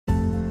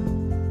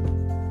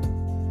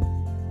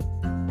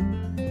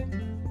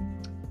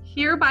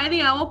Here by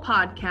the Owl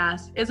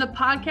podcast is a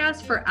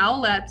podcast for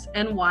owlets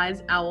and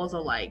wise owls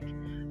alike.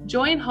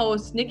 Join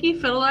hosts Nikki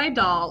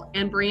Fiddle-Dahl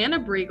and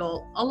Brianna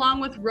Briegel,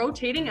 along with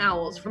rotating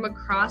owls from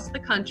across the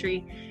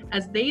country,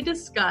 as they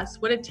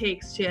discuss what it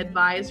takes to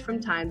advise from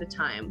time to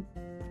time.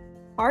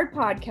 Our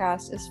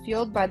podcast is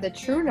fueled by the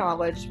true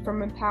knowledge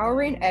from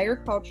empowering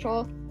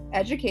agricultural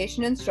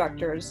education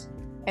instructors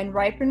and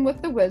ripened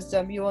with the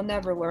wisdom you will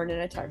never learn in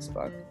a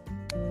textbook.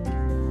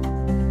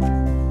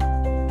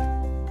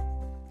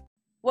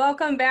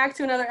 Welcome back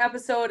to another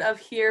episode of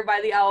Here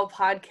by the Owl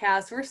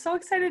podcast. We're so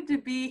excited to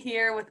be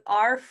here with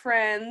our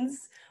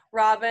friends,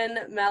 Robin,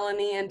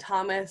 Melanie, and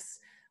Thomas,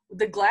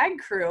 the GLAG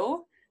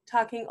crew,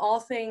 talking all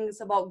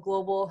things about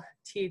Global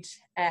Teach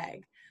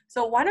Ag.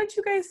 So why don't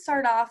you guys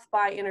start off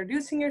by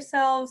introducing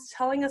yourselves,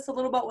 telling us a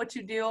little about what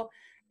you do,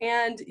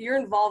 and your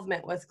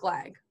involvement with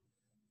GLAG.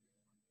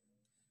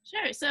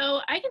 Sure, so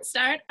I can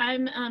start.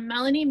 I'm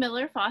Melanie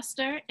Miller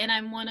Foster, and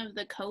I'm one of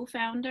the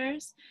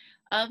co-founders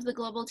of the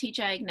Global Teach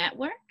Ag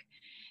Network.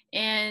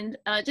 And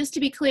just to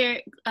be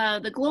clear,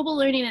 the Global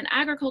Learning and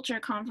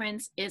Agriculture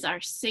Conference is our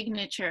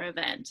signature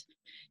event.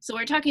 So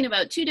we're talking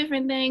about two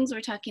different things.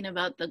 We're talking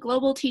about the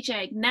Global Teach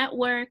Ag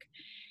Network,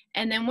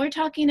 and then we're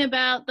talking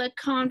about the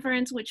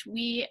conference, which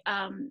we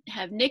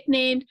have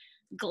nicknamed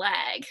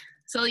GLAG.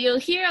 So you'll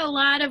hear a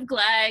lot of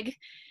GLAG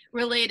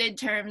related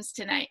terms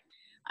tonight.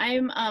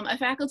 I'm a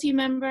faculty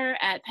member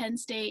at Penn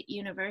State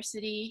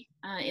University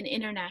in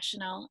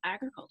international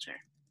agriculture.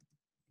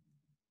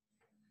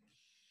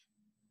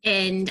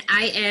 And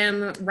I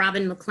am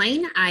Robin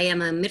McLean. I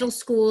am a middle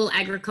school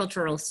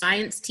agricultural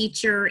science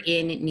teacher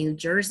in New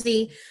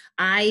Jersey.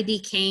 I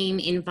became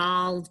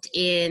involved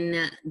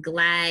in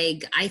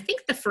GLAG, I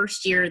think the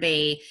first year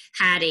they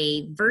had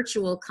a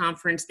virtual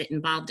conference that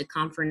involved a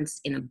conference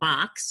in a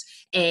box.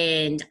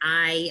 And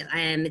I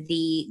am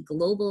the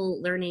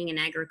Global Learning and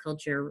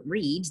Agriculture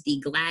Reads,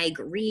 the GLAG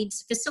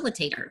Reads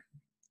facilitator.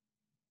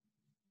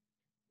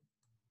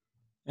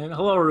 And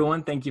hello,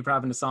 everyone. Thank you for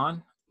having us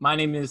on. My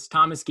name is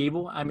Thomas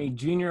Gable. I'm a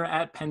junior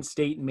at Penn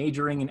State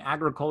majoring in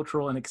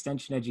agricultural and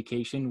extension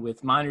education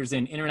with minors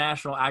in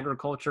international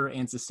agriculture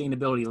and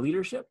sustainability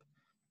leadership.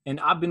 And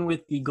I've been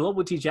with the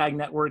Global Teach Ag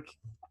Network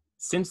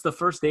since the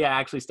first day I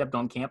actually stepped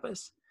on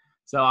campus.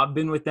 So I've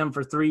been with them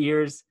for 3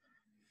 years,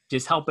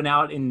 just helping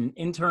out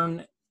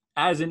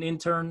as an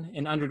intern,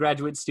 an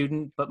undergraduate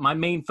student. But my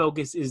main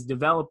focus is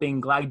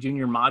developing GLAG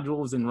Junior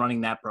modules and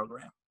running that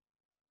program.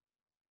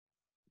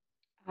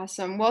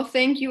 Awesome. Well,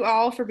 thank you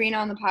all for being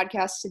on the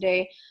podcast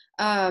today.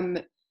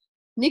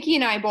 Nikki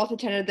and I both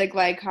attended the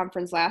GLAG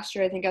conference last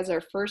year, I think as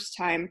our first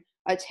time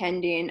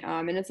attending,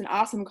 and it's an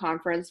awesome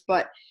conference,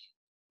 but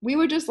we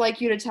would just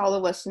like you to tell the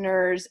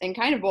listeners, and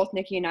kind of both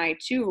Nikki and I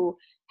too,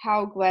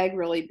 how GLAG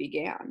really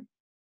began.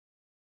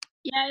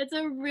 Yeah, it's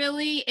a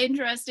really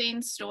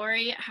interesting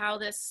story how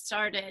this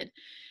started.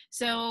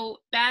 So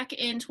back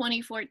in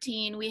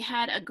 2014, we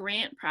had a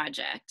grant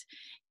project,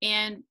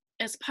 and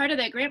as part of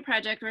that grant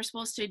project, we're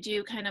supposed to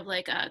do kind of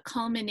like a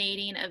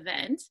culminating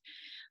event.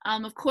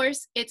 Of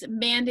course, it's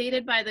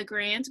mandated by the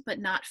grant, but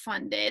not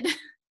funded.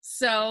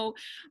 So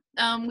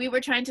we were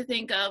trying to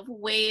think of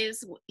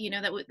ways,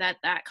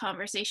 that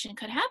conversation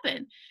could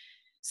happen.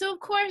 So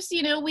of course,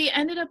 we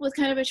ended up with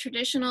kind of a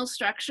traditional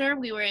structure.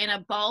 We were in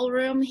a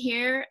ballroom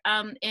here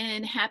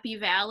in Happy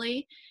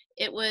Valley.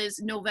 It was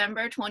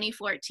November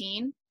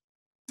 2014.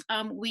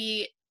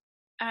 We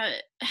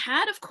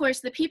had, of course,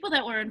 the people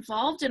that were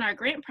involved in our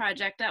grant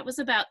project, that was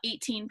about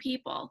 18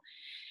 people.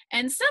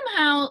 And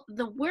somehow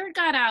the word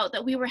got out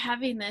that we were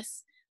having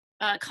this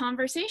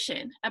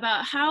conversation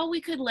about how we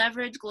could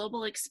leverage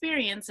global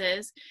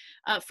experiences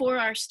for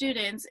our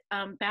students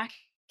back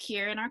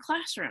here in our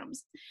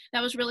classrooms.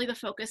 That was really the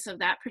focus of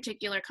that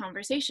particular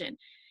conversation.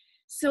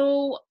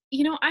 So,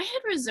 I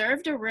had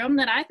reserved a room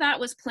that I thought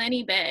was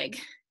plenty big.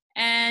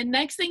 And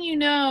next thing you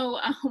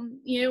know,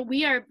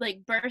 we are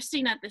like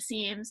bursting at the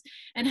seams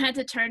and had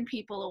to turn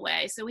people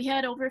away. So we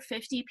had over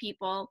 50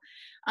 people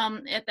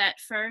at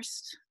that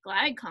first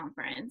GLAG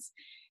conference.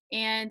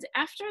 And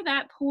after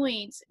that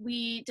point,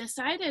 we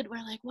decided,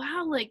 we're like,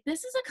 wow, like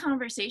this is a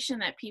conversation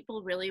that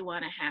people really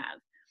want to have.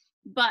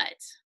 But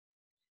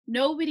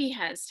nobody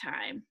has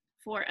time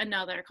for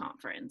another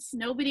conference.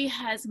 Nobody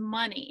has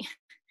money.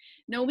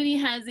 Nobody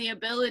has the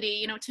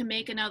ability, to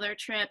make another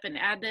trip and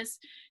add this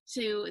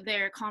to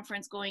their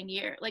conference going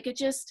year. Like it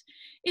just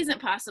isn't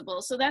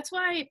possible. So that's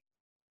why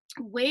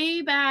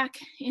way back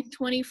in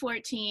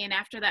 2014,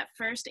 after that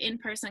first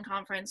in-person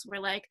conference, we're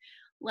like,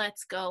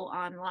 let's go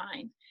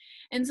online.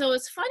 And so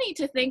it's funny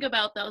to think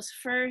about those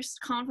first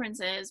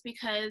conferences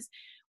because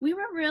we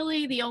were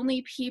really the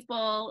only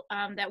people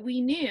that we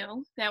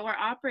knew that were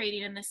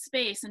operating in this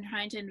space and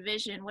trying to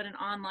envision what an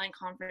online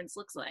conference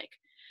looks like.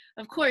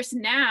 Of course,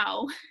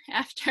 now,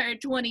 after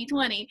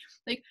 2020,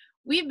 like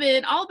we've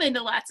all been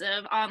to lots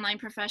of online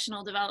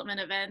professional development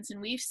events,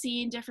 and we've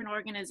seen different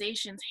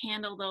organizations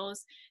handle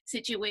those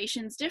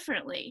situations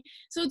differently.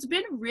 So it's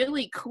been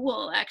really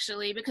cool,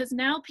 actually, because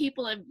now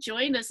people have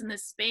joined us in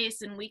this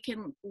space and we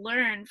can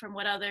learn from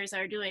what others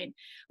are doing.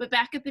 But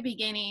back at the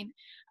beginning,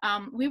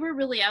 we were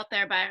really out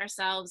there by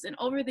ourselves, and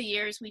over the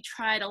years we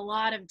tried a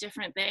lot of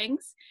different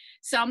things.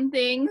 Some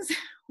things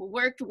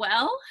worked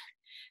well.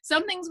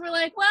 Some things were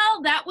like,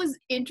 well, that was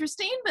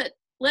interesting, but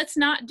let's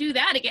not do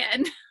that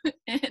again.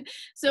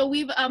 So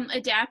we've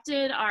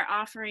adapted our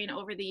offering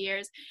over the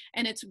years,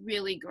 and it's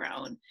really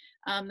grown.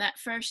 That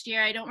first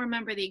year, I don't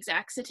remember the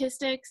exact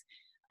statistics,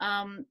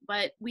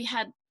 but we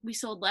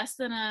sold less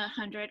than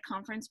 100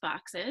 conference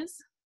boxes.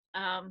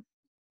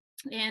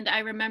 And I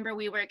remember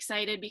we were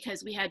excited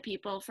because we had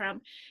people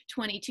from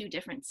 22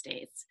 different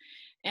states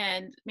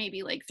and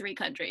maybe like 3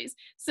 countries.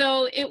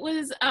 So it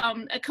was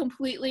a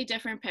completely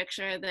different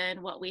picture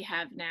than what we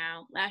have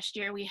now. Last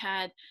year we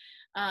had,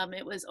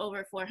 it was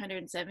over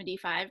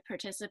 475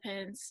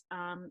 participants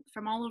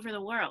from all over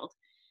the world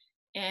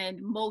and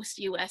most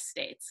US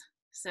states.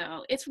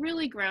 So it's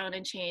really grown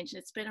and changed.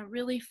 It's been a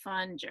really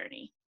fun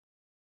journey.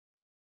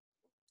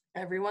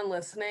 Everyone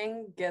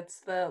listening gets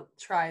the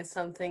try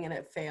something and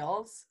it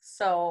fails.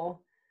 So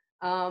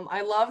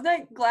I love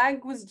that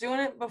GLAG was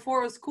doing it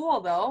before it was cool,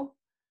 though.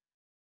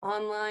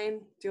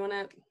 Online, doing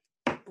it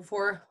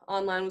before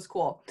online was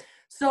cool.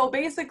 So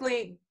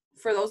basically,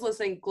 for those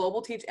listening,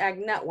 Global Teach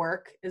Ag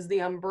Network is the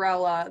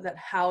umbrella that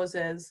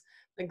houses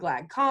the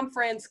GLAG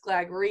conference,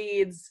 GLAG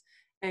Reads,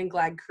 and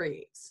GLAG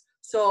Creates.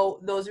 So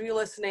those of you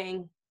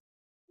listening,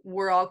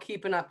 we're all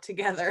keeping up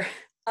together.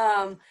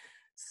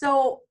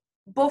 So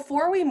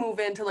before we move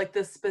into like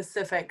the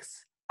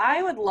specifics,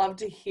 I would love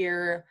to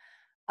hear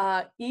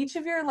each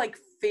of your like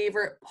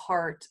favorite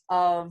part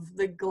of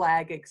the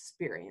GLAG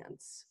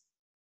experience.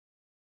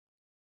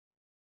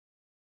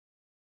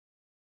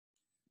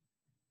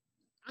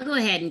 I'll go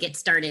ahead and get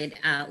started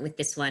with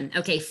this one.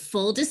 Okay,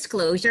 full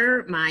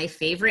disclosure, my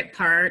favorite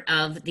part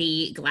of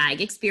the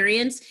GLAG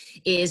experience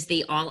is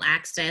the All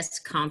Access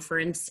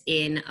Conference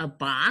in a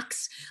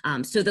Box.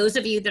 So those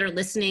of you that are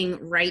listening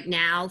right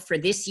now, for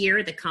this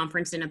year, the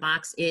Conference in a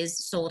Box is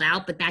sold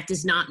out, but that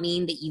does not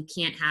mean that you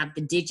can't have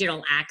the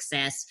digital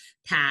access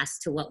pass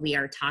to what we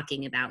are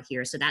talking about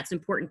here. So that's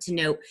important to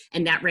note,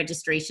 and that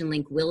registration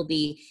link will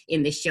be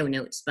in the show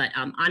notes. But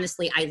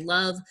honestly, I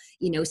love,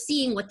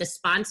 seeing what the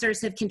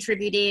sponsors have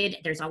contributed.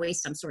 There's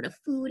always some sort of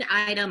food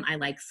item. I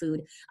like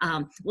food.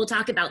 We'll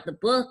talk about the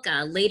book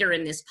later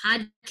in this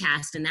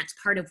podcast, and that's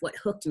part of what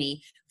hooked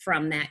me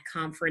from that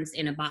Conference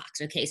in a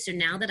Box. Okay, so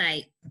now that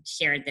I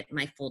shared that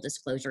my full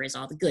disclosure is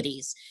all the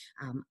goodies,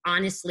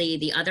 honestly,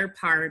 the other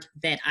part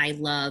that I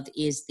love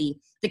is the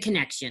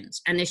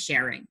connections and the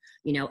sharing,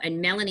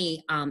 and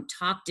Melanie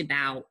talked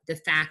about the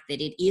fact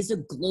that it is a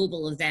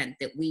global event,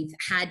 that we've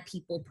had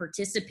people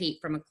participate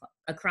from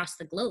across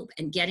the globe,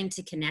 and getting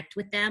to connect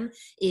with them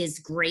is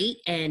great.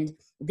 And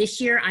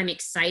this year I'm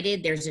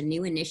excited. There's a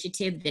new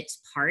initiative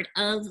that's part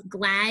of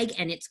GLAG,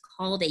 and it's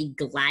called a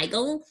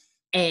GLAGGLE.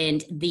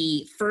 And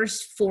the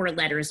first 4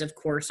 letters, of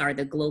course, are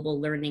the Global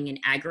Learning in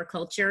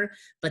Agriculture,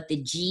 but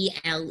the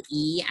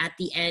GLE at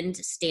the end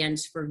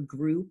stands for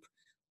Group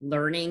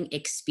Learning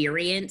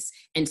Experience.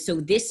 And so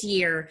this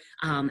year,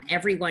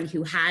 everyone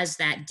who has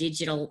that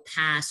digital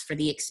pass for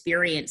the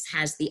experience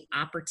has the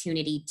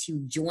opportunity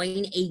to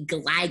join a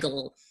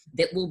GLAGGLE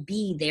that will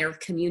be their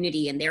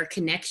community and their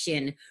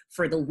connection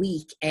for the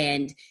week,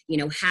 and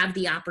have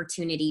the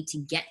opportunity to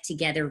get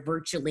together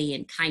virtually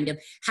and kind of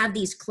have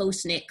these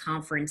close-knit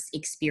conference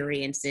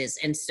experiences.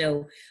 And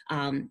so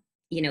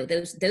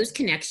those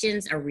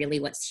connections are really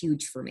what's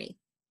huge for me.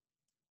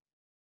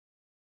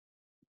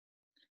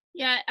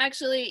 Yeah,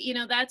 actually,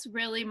 that's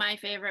really my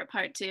favorite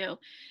part too.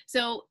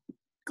 So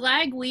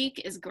GLAG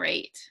Week is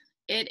great.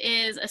 It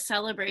is a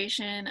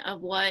celebration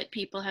of what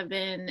people have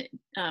been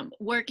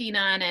working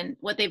on and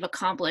what they've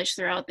accomplished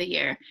throughout the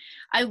year.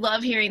 I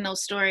love hearing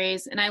those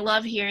stories, and I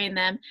love hearing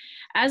them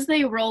as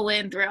they roll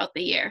in throughout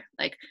the year.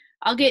 Like,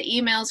 I'll get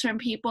emails from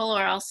people,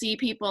 or I'll see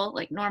people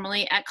like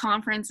normally at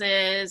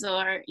conferences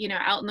or,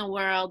 out in the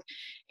world,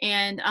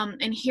 and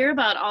hear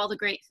about all the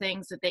great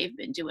things that they've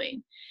been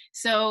doing.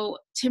 So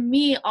to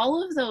me,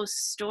 all of those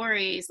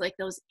stories, like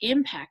those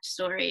impact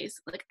stories,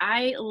 like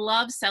I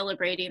love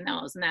celebrating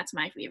those, and that's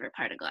my favorite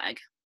part of GLAG.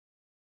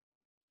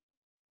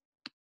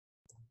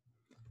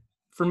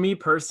 For me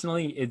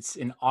personally, it's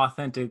an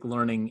authentic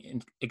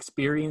learning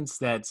experience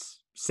that's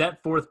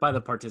set forth by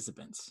the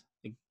participants.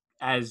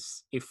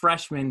 As a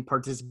freshman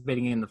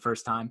participating in the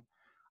first time,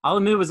 I'll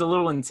admit it was a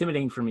little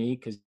intimidating for me,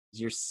 because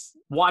you're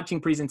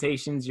watching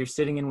presentations, you're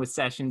sitting in with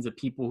sessions of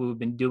people who have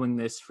been doing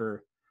this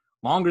for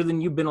longer than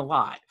you've been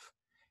alive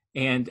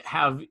and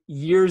have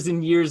years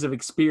and years of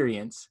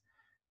experience.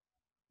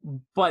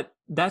 But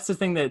that's the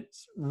thing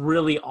that's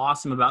really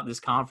awesome about this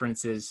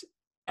conference, is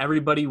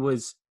everybody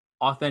was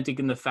authentic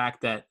in the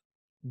fact that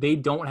they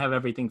don't have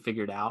everything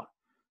figured out.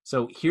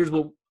 So here's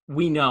what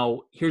we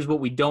know, here's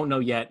what we don't know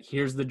yet,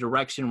 here's the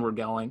direction we're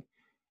going.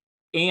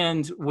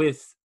 And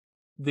with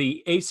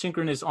the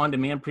asynchronous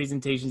on-demand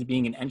presentations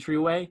being an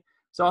entryway,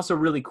 it's also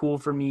really cool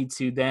for me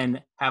to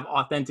then have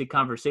authentic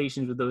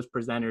conversations with those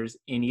presenters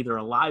in either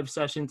a live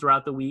session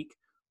throughout the week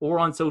or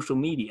on social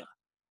media.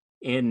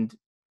 And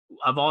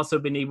I've also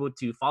been able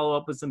to follow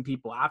up with some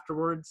people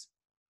afterwards,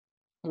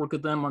 work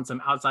with them on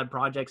some outside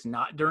projects,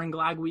 not during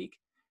GLAG week.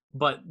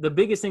 But the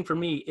biggest thing for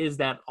me is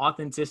that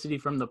authenticity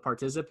from the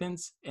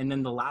participants and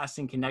then the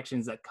lasting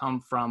connections that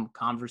come from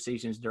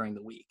conversations during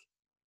the week.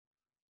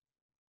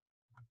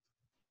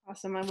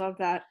 Awesome. I love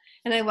that.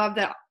 And I love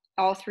that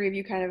all three of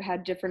you kind of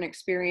had different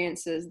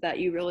experiences that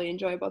you really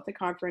enjoy about the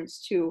conference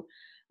too.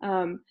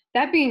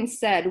 That being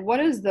said, what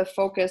is the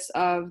focus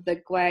of the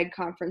GLAG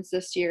conference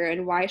this year,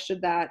 and why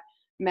should that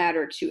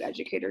matter to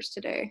educators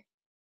today?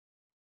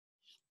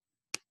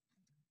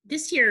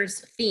 This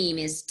year's theme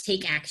is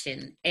take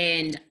action.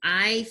 And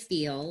I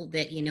feel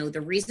that,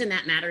 the reason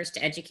that matters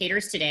to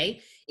educators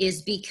today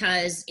is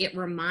because it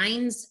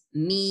reminds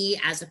me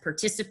as a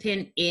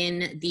participant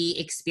in the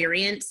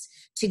experience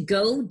to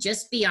go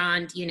just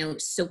beyond,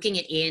 soaking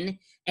it in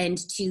and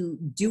to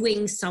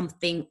doing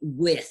something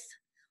with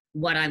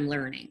what I'm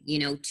learning,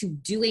 to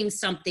doing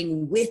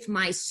something with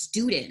my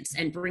students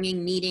and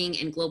bringing meaning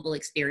and global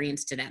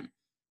experience to them.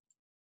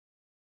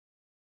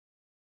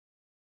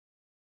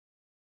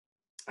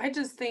 I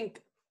just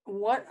think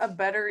what a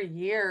better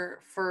year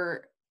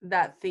for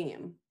that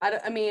theme.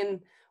 I mean,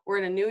 we're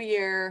in a new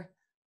year.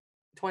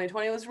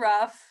 2020 was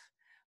rough,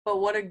 but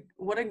what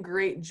a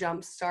great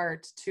jump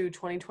start to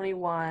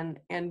 2021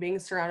 and being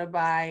surrounded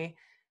by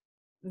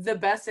the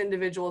best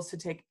individuals to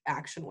take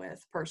action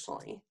with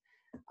personally.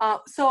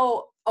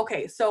 So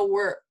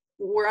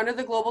we're under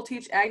the Global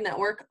Teach Ag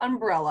Network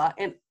umbrella,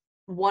 and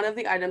one of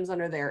the items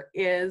under there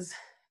is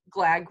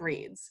GLAG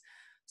Reads.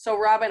 So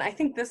Robin, I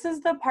think this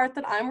is the part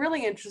that I'm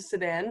really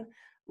interested in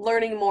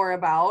learning more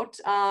about.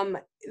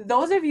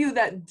 Those of you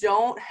that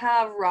don't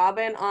have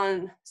Robin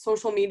on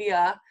social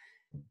media,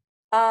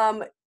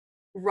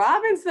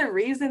 Robin's the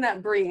reason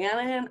that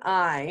Brianna and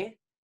I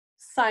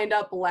signed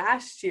up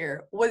last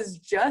year was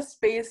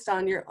just based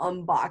on your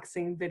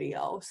unboxing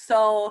video.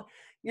 So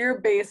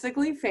you're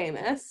basically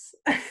famous.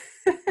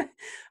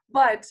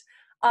 But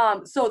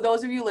so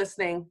those of you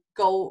listening,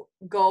 go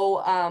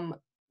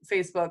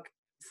Facebook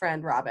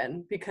friend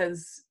Robin,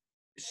 because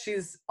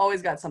she's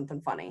always got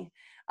something funny.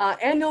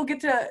 And you'll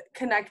get to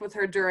connect with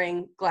her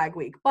during GLAG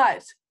week.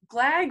 But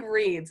GLAG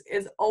Reads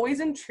is always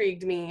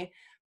intrigued me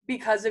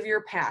because of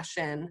your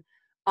passion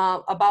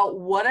about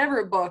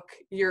whatever book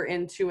you're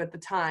into at the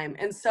time.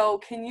 And so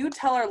can you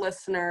tell our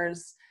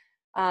listeners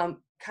kind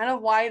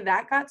of why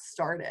that got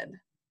started?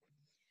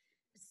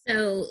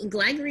 So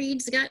GLAG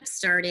Reads got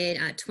started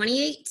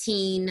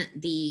 2018.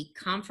 The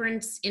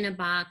Conference in a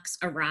Box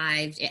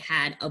arrived. It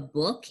had a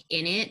book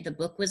in it. The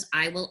book was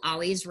I Will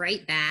Always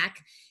Write Back.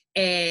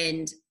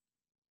 And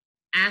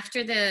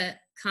after the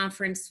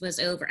conference was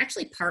over,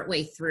 actually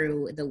partway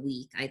through the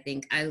week, I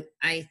think,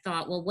 I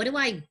thought, well, what do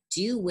I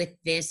do with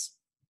this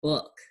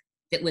book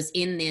that was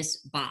in this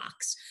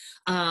box?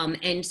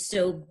 And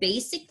so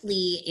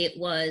basically it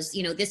was,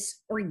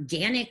 this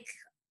organic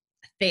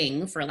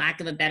thing, for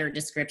lack of a better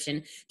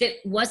description, that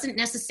wasn't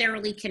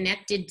necessarily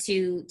connected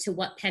to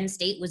what Penn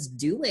State was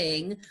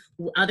doing,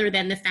 other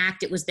than the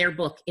fact it was their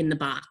book in the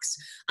box.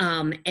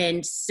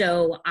 And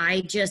so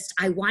I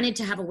wanted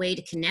to have a way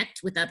to connect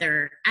with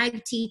other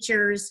ag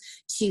teachers,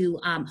 to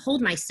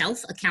hold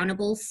myself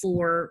accountable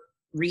for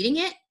reading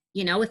it.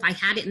 If I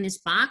had it in this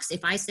box,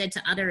 if I said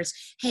to others,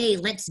 hey,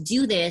 let's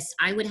do this,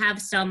 I would have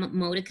some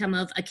modicum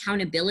of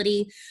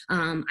accountability.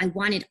 I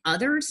wanted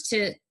others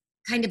to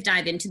kind of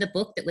dive into the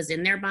book that was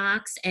in their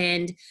box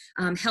and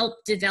help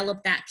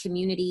develop that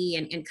community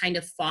and kind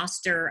of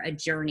foster a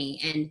journey.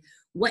 And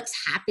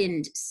what's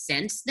happened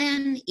since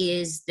then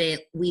is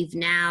that we've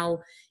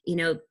now,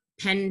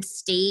 Penn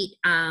State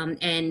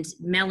and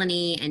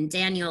Melanie and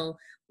Daniel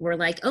were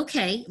like,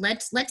 okay,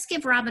 let's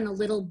give Robin a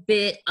little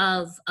bit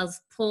of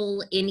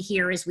pull in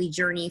here as we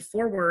journey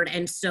forward.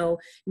 And so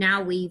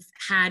now we've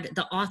had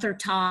the author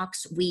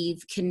talks,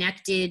 we've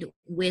connected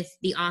with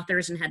the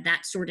authors and had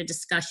that sort of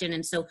discussion.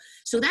 And so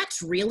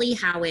that's really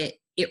how it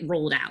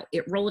rolled out.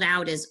 It rolled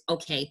out as,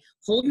 okay,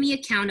 hold me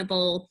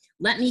accountable,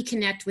 let me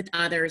connect with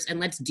others, and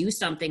let's do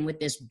something with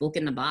this book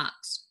in the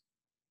box.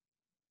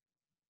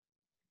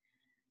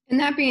 And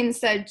that being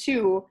said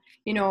too,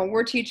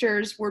 we're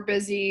teachers, we're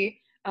busy.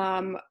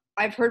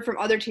 I've heard from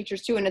other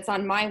teachers too, and it's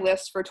on my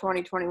list for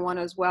 2021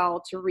 as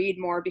well, to read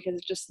more, because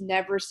it just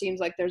never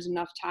seems like there's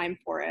enough time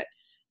for it.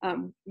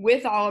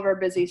 With all of our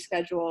busy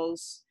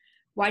schedules,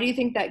 why do you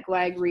think that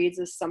GLAG Reads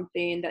is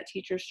something that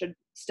teachers should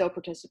still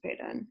participate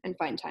in and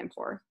find time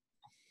for?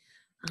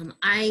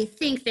 I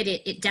think that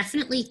it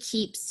definitely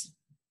keeps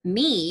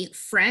me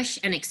fresh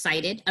and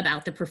excited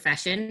about the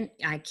profession.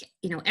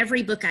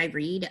 Every book I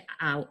read,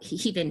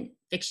 even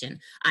fiction,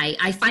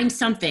 I find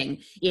something,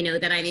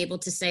 that I'm able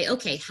to say,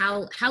 okay,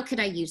 how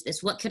could I use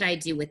this? What could I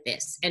do with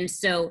this? And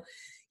so,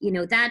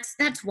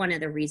 that's one of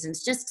the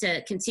reasons, just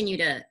to continue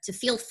to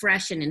feel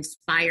fresh and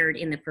inspired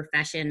in the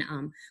profession.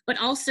 But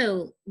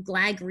also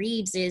GLAG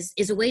Reads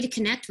is a way to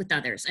connect with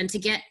others and to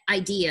get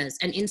ideas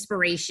and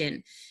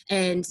inspiration.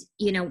 And,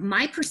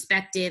 my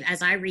perspective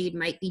as I read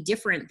might be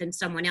different than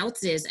someone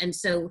else's. And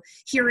so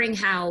hearing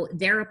how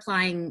they're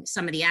applying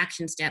some of the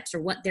action steps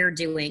or what they're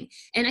doing.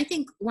 And I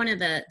think one of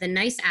the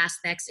nice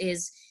aspects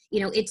is,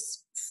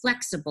 it's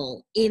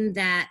flexible in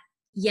that,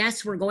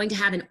 yes, we're going to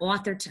have an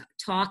author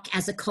talk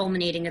as a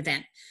culminating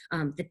event.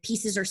 The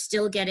pieces are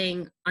still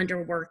getting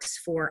under works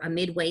for a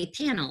midway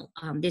panel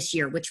this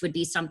year, which would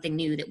be something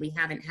new that we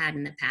haven't had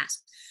in the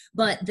past.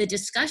 But the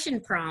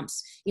discussion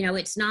prompts,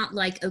 it's not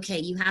like, okay,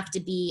 you have to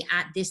be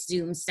at this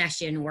Zoom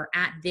session or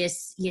at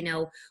this,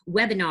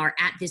 webinar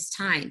at this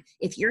time.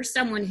 If you're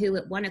someone who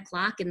at 1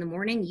 o'clock in the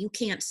morning, you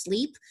can't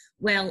sleep,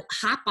 well,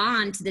 hop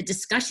on to the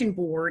discussion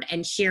board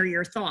and share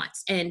your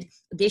thoughts. And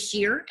this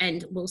year,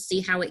 and we'll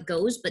see how it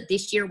goes, but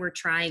this year we're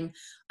trying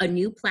a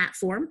new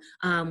platform.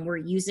 We're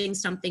using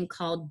something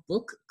called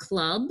book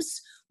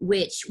clubs,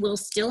 which will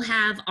still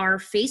have our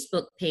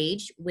Facebook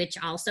page, which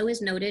also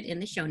is noted in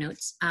the show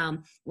notes.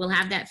 We'll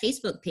have that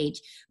Facebook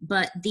page,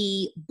 but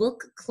the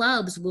book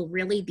clubs will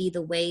really be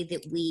the way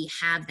that we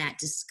have that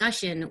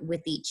discussion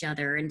with each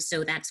other. And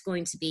so that's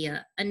going to be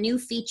a new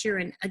feature.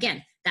 And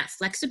again, that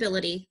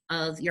flexibility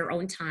of your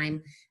own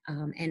time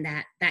and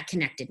that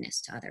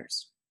connectedness to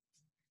others.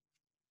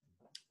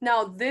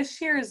 Now,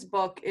 this year's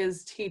book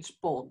is Teach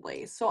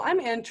Boldly. So I'm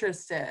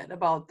interested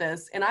about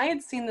this. And I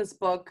had seen this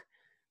book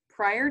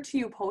prior to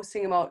you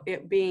posting about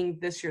it being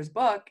this year's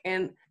book,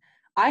 and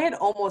I had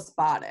almost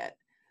bought it.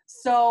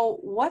 So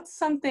what's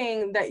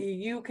something that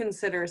you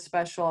consider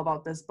special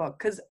about this book?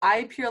 Because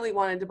I purely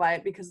wanted to buy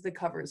it because the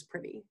cover is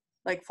pretty,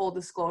 like full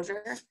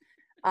disclosure.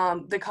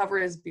 The cover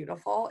is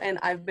beautiful, and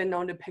I've been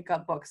known to pick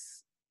up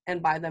books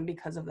and buy them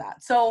because of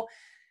that. So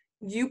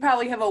you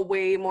probably have a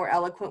way more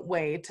eloquent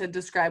way to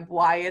describe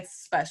why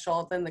it's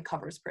special than the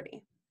cover's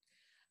pretty.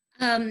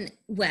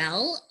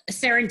 Well,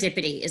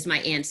 serendipity is my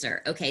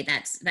answer. Okay,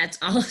 that's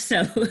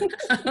also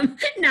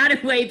not a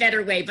way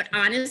better way, but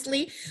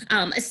honestly,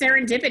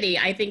 serendipity,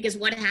 I think, is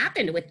what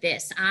happened with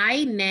this.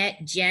 I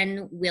met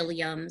Jen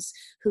Williams,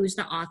 who's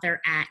the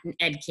author, at an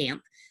ed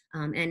camp.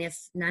 And if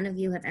none of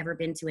you have ever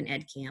been to an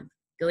ed camp,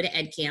 go to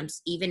ed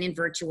camps. Even in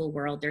virtual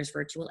world, there's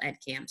virtual ed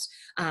camps.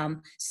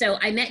 So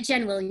I met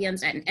Jen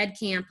Williams at an ed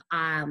camp.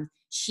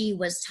 She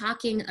was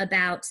talking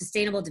about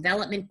sustainable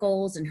development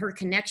goals and her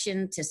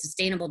connection to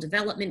sustainable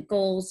development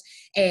goals.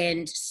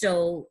 And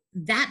so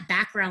that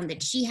background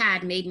that she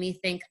had made me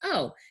think,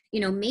 oh,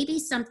 maybe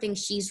something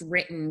she's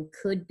written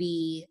could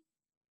be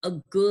a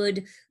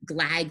good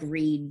GLAG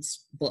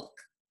Reads book.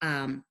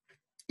 And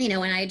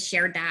I had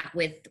shared that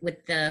with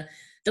the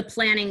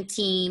planning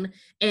team.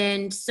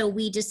 And so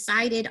we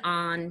decided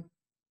on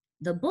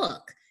the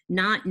book,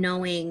 not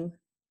knowing,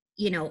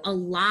 a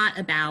lot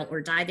about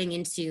or diving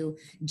into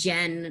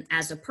Jen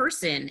as a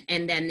person.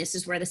 And then this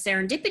is where the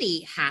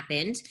serendipity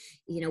happened.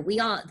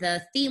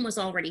 The theme was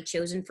already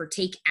chosen for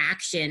Take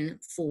Action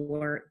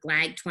for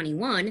GLAG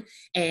 21.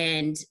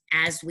 And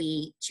as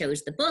we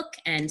chose the book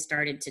and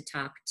started to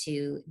talk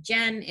to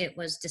Jen, it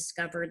was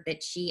discovered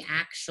that she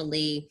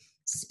actually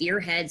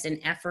spearheads an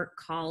effort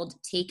called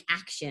Take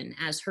Action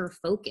as her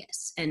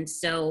focus. And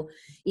so,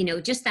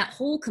 just that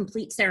whole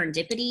complete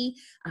serendipity.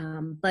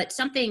 But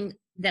something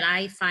that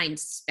I find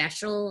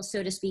special,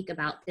 so to speak,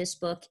 about this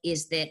book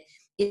is that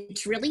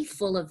it's really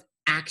full of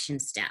action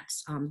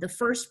steps. The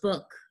first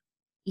book,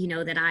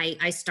 that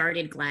I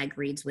started GLAG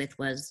Reads with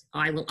was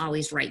I Will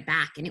Always Write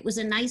Back. And it was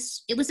a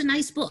nice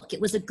book.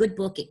 It was a good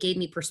book. It gave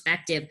me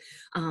perspective.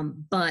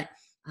 But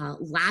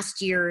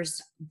last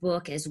year's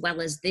book, as well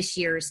as this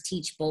year's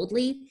Teach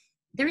Boldly,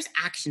 there's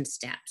action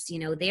steps.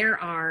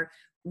 There are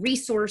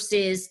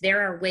resources, there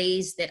are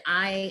ways that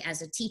I,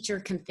 as a teacher,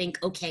 can think,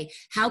 okay,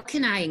 how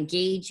can I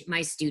engage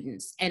my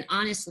students? And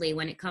honestly,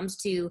 when it comes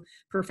to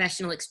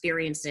professional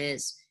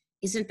experiences,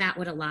 isn't that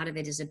what a lot of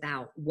it is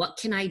about? What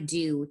can I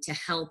do to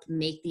help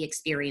make the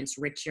experience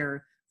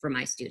richer for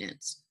my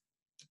students?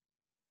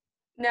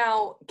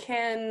 Now,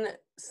 can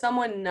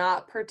someone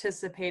not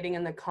participating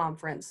in the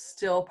conference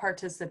still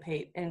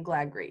participate in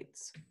GLAG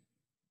Reads?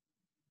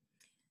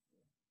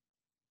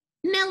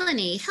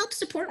 Melanie, help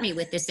support me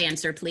with this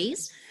answer,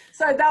 please.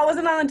 Sorry, that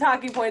wasn't on the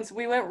talking points.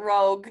 We went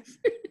rogue.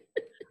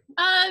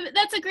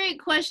 That's a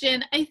great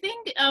question. I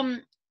think,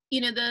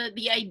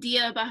 the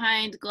idea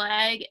behind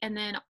GLAG and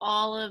then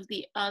all of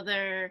the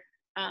other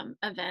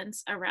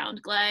events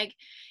around GLAG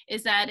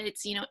is that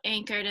it's,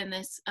 anchored in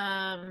this,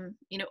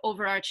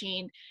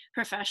 overarching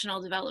professional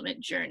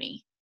development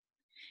journey.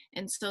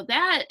 And so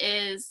that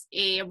is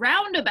a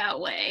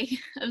roundabout way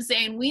of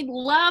saying we'd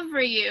love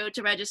for you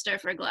to register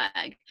for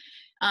GLAG.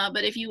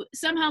 But if you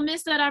somehow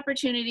miss that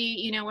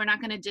opportunity, we're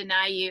not going to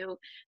deny you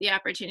the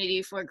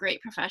opportunity for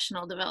great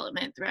professional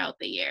development throughout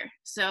the year.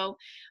 So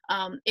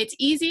it's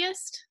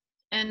easiest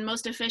and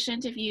most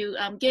efficient if you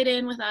get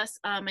in with us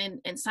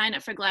and sign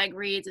up for GLAG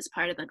Reads as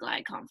part of the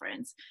GLAG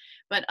conference.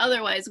 But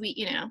otherwise,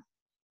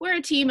 we're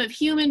a team of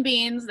human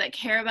beings that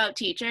care about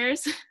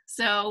teachers,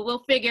 so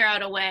we'll figure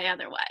out a way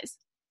otherwise.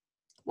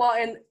 Well,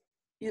 and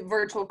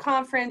virtual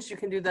conference, you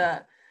can do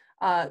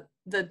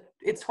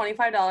it's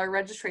 $25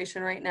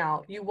 registration right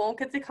now. You won't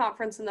get the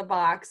conference in the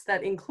box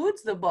that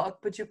includes the book,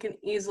 but you can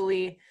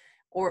easily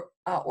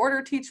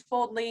order Teach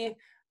Boldly,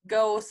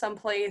 go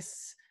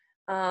someplace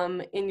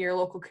in your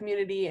local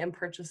community and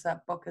purchase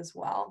that book as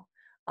well.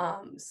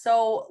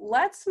 So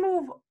let's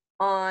move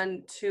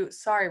on to,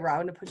 sorry,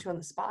 Robin, to put you on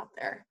the spot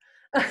there.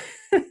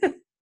 It's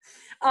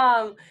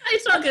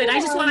all good. I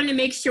just wanted to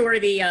make sure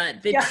the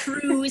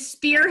true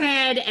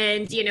spearhead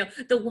and,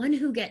 the one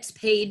who gets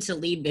paid to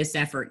lead this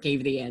effort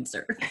gave the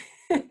answer.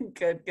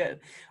 Good.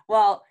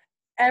 Well,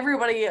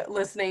 everybody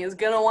listening is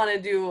going to want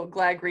to do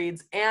GLAG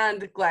Reads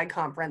and GLAG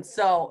Conference,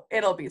 so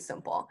it'll be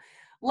simple.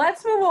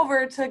 Let's move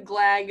over to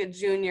GLAG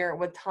Junior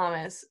with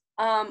Thomas.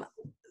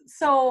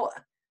 So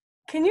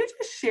can you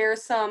just share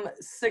some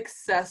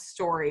success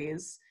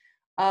stories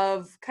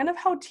of kind of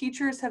how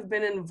teachers have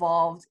been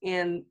involved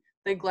in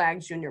the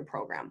GLAG Junior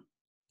program?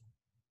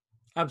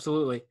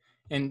 Absolutely.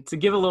 And to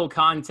give a little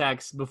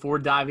context before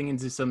diving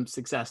into some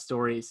success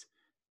stories,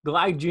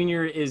 GLAG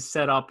Junior is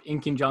set up in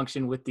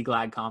conjunction with the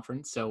GLAG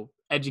Conference. So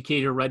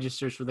educator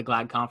registers for the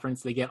GLAG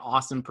Conference. They get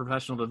awesome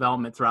professional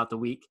development throughout the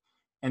week.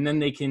 And then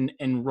they can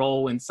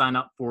enroll and sign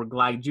up for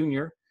GLAG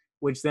Junior,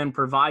 which then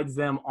provides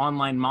them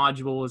online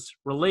modules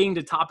relating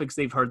to topics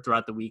they've heard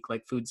throughout the week,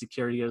 like food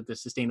security or the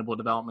Sustainable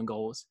Development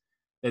Goals,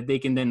 that they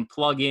can then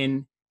plug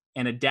in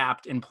and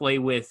adapt and play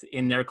with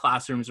in their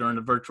classrooms or in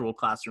a virtual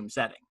classroom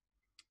setting.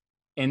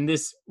 And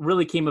this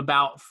really came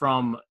about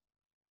from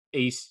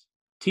a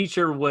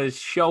teacher was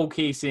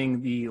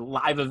showcasing the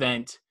live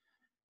event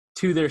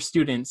to their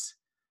students.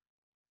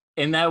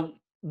 And that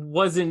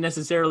wasn't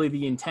necessarily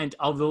the intent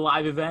of the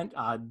live event.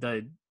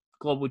 The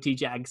Global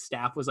Teach Ag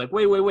staff was like,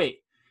 wait.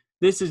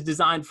 This is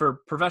designed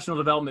for professional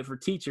development for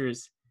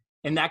teachers,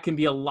 and that can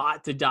be a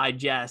lot to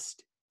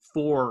digest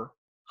for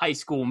high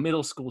school,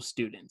 middle school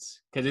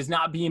students, because it's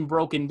not being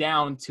broken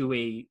down to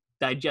a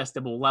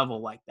digestible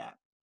level like that.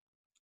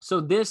 So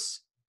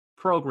this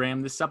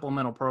program, this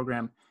supplemental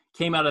program,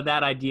 came out of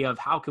that idea of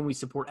how can we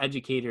support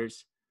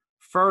educators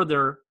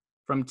further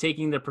from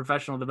taking their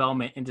professional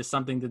development into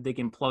something that they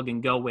can plug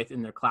and go with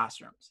in their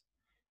classrooms.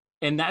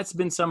 And that's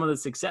been some of the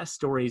success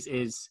stories,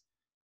 is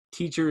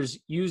teachers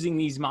using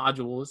these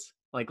modules.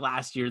 Like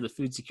last year, the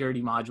food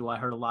security module, I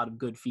heard a lot of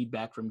good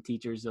feedback from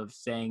teachers of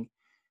saying,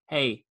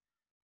 hey,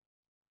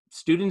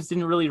 students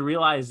didn't really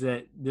realize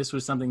that this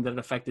was something that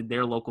affected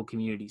their local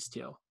communities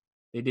too.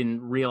 They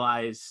didn't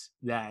realize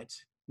that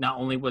not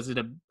only was it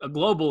a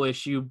global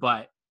issue,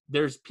 but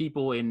there's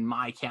people in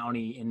my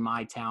county, in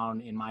my town,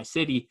 in my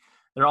city,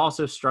 they're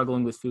also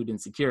struggling with food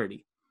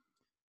insecurity.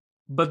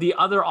 But the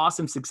other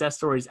awesome success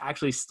stories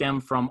actually stem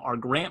from our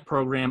grant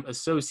program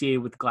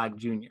associated with GLAG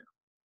Junior.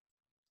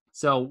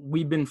 So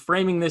we've been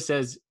framing this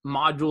as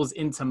modules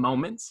into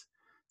moments.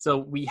 So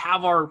we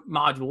have our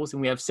modules,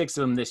 and we have 6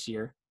 of them this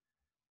year,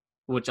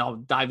 which I'll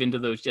dive into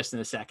those just in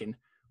a second.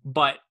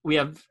 But we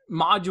have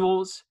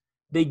modules,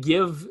 they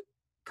give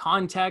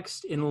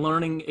context and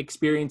learning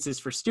experiences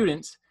for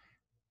students,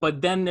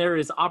 but then there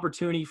is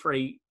opportunity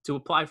to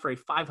apply for a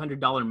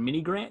 $500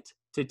 mini grant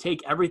to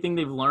take everything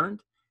they've learned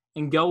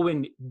and go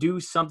and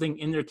do something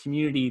in their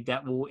community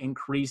that will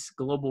increase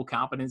global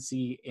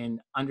competency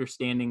and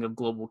understanding of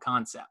global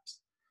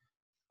concepts.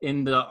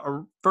 In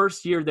the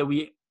first year that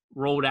we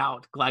rolled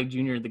out GLAG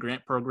Junior, the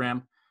grant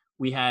program,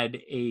 we had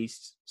a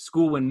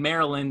school in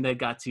Maryland that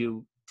got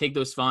to take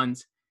those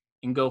funds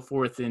and go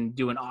forth and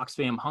do an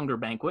Oxfam hunger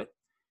banquet.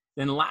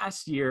 Then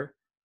last year,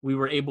 we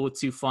were able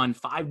to fund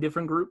 5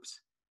 different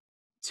groups.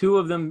 2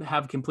 of them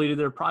have completed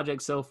their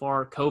project so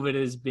far. COVID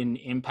has been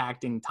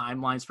impacting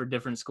timelines for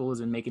different schools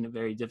and making it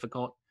very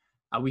difficult.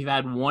 We've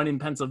had one in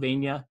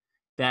Pennsylvania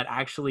that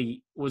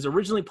actually was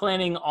originally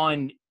planning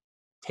on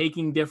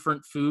taking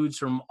different foods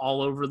from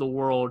all over the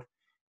world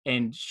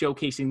and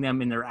showcasing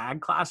them in their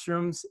ag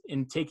classrooms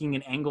and taking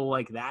an angle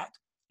like that,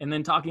 and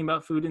then talking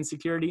about food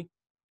insecurity.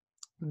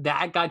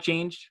 That got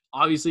changed,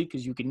 obviously,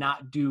 because you could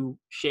not do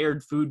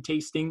shared food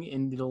tasting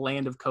in the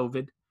land of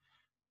COVID.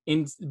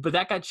 But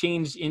that got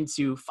changed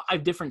into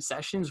 5 different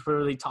sessions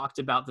where they talked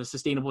about the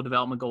Sustainable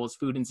Development Goals,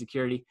 food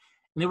insecurity,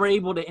 and they were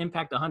able to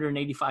impact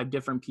 185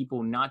 different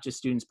people, not just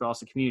students, but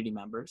also community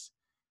members.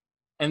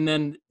 And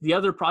then the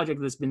other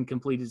project that's been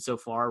completed so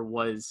far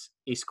was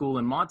a school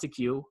in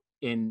Montague,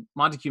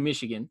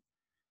 Michigan.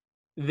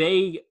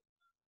 They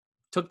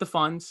took the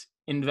funds,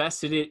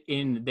 invested it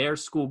in their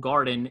school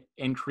garden,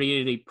 and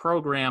created a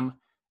program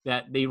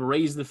that they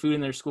raise the food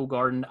in their school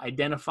garden,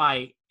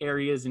 identify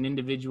areas and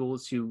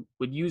individuals who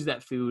would use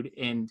that food,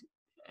 and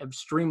have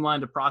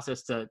streamlined a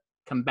process to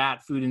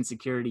combat food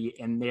insecurity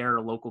in their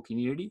local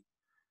community.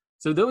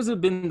 So those have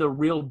been the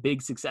real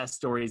big success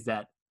stories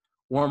that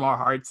warm our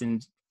hearts,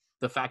 and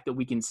the fact that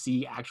we can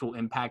see actual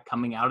impact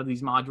coming out of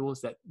these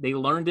modules, that they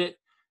learned it,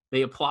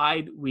 they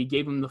applied, we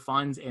gave them the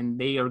funds, and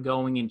they are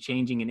going and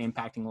changing and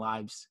impacting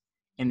lives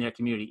in their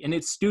community. And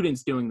it's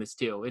students doing this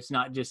too. It's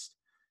not just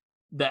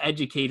the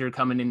educator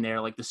coming in there.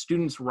 Like the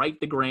students write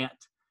the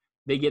grant,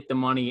 they get the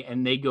money,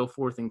 and they go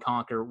forth and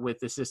conquer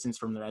with assistance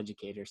from their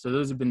educator. So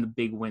those have been the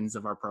big wins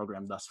of our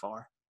program thus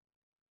far.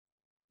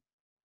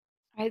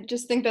 I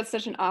just think that's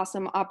such an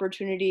awesome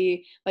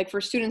opportunity, like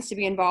for students to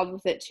be involved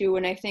with it too.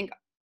 And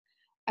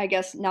I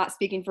guess not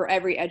speaking for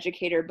every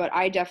educator, but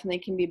I definitely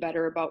can be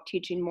better about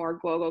teaching more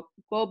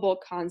global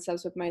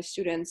concepts with my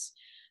students,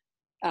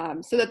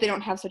 so that they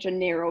don't have such a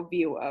narrow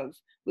view of,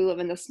 we live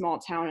in this small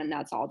town and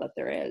that's all that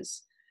there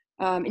is.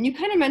 And you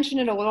kind of mentioned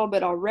it a little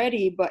bit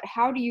already, but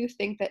how do you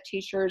think that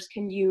teachers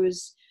can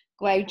use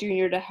GLAG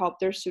Junior to help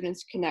their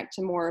students connect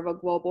to more of a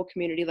global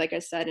community, like I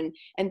said,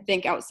 and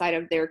think outside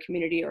of their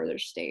community or their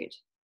state?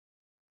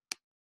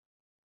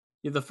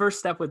 Yeah, the first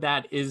step with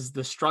that is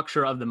the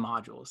structure of the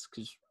modules,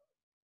 because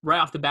right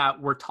off the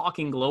bat, we're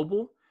talking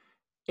global,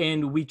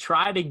 and we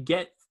try to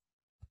get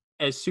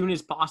as soon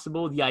as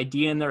possible the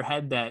idea in their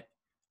head that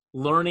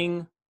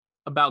learning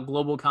about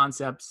global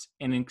concepts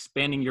and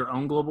expanding your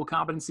own global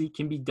competency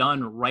can be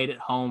done right at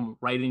home,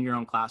 right in your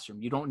own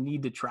classroom. You don't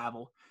need to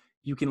travel.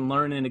 You can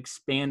learn and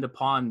expand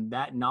upon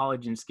that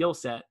knowledge and skill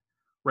set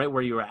right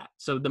where you're at.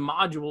 So the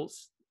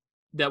modules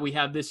that we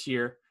have this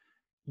year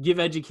give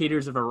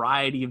educators a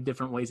variety of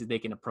different ways that they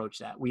can approach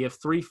that. We have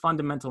 3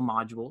 fundamental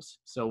modules.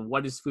 So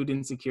what is food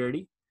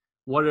insecurity?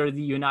 What are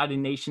the United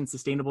Nations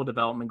Sustainable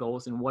Development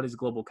Goals? And what is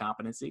global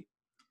competency?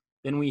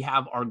 Then we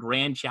have our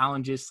grand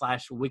challenges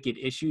 / wicked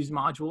issues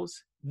modules.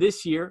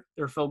 This year,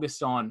 they're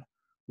focused on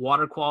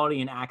water quality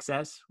and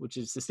access, which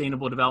is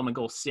Sustainable Development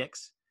Goal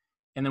 6.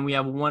 And then we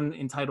have one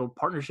entitled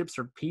Partnerships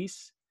for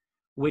Peace,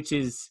 which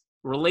is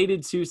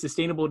related to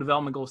Sustainable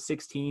Development Goal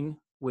 16,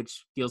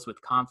 which deals with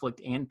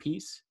conflict and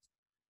peace.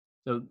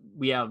 So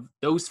we have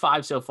those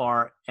 5 so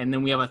far. And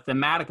then we have a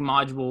thematic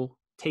module,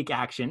 Take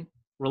Action,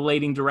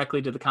 relating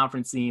directly to the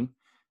conference theme.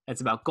 That's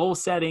about goal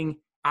setting,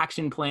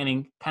 action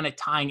planning, kind of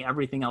tying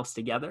everything else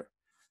together.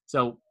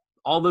 So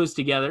all those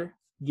together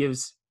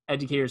gives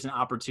educators an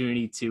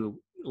opportunity to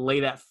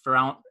lay that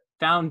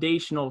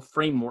foundational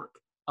framework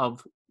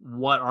of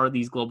what are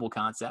these global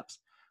concepts.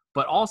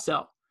 But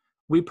also,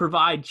 we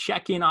provide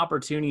check-in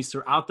opportunities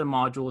throughout the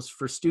modules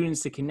for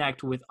students to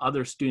connect with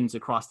other students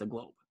across the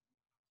globe.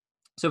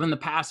 So in the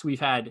past, we've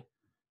had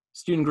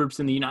student groups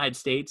in the United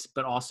States,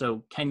 but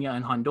also Kenya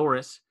and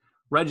Honduras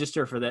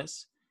register for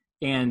this.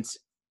 And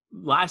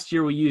last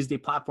year, we used a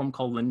platform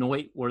called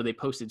Lenoit, where they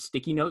posted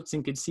sticky notes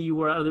and could see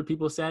what other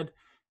people said.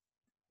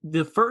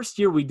 The first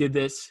year we did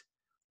this,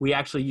 we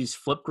actually used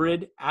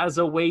Flipgrid as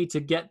a way to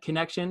get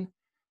connection,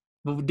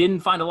 but we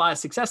didn't find a lot of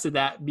success at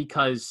that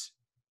because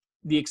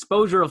the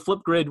exposure of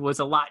Flipgrid was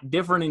a lot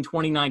different in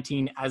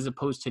 2019 as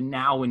opposed to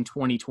now in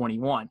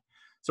 2021.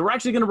 So we're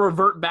actually going to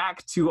revert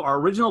back to our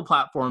original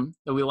platform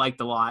that we liked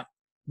a lot,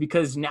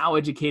 because now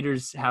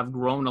educators have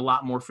grown a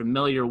lot more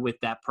familiar with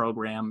that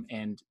program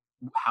and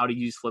how to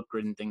use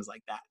Flipgrid and things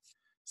like that.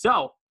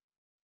 So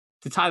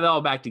to tie that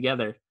all back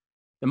together,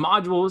 the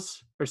modules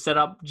are set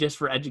up just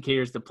for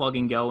educators to plug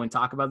and go and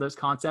talk about those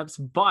concepts,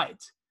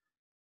 but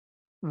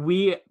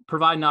we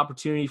provide an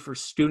opportunity for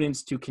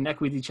students to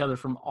connect with each other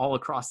from all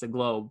across the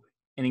globe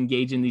and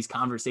engage in these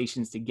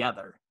conversations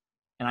together.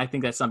 And I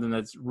think that's something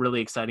that's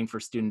really exciting for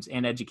students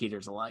and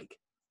educators alike.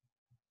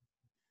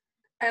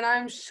 And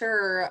I'm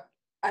sure,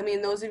 I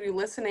mean, those of you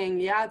listening,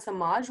 yeah, it's a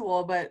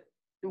module, but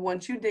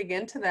once you dig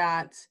into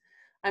that,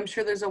 I'm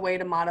sure there's a way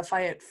to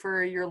modify it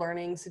for your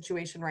learning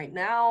situation right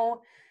now.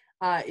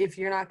 If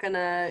you're not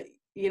gonna,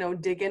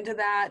 dig into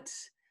that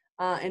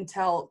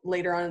until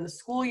later on in the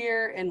school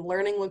year, and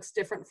learning looks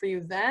different for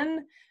you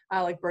then,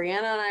 like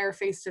Brianna and I are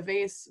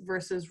face-to-face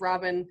versus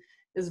Robin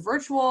is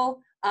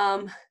virtual.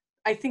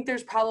 I think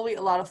there's probably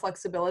a lot of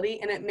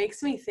flexibility, and it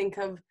makes me think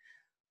of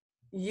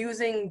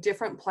using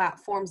different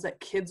platforms that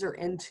kids are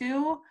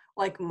into.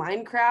 Like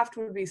Minecraft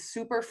would be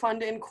super fun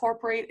to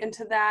incorporate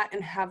into that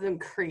and have them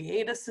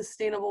create a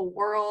sustainable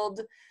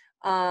world.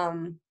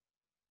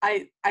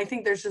 I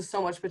think there's just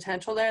so much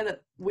potential there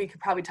that we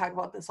could probably talk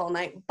about this all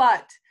night.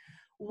 But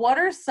what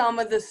are some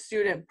of the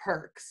student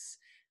perks?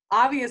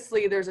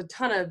 Obviously, there's a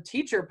ton of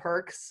teacher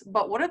perks,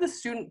 but what are the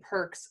student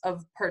perks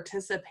of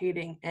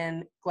participating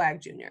in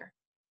GLAG Junior?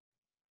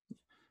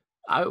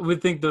 I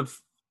would think the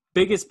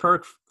biggest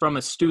perk from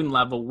a student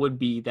level would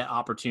be that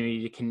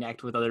opportunity to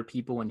connect with other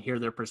people and hear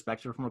their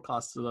perspective from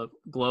across the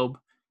globe.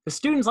 The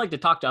students like to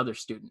talk to other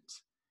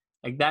students.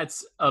 Like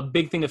that's a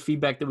big thing of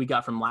feedback that we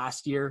got from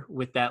last year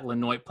with that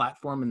Lenoit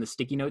platform and the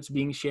sticky notes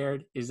being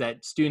shared, is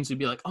that students would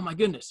be like, oh my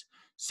goodness,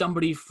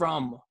 somebody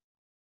from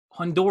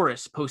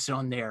Honduras posted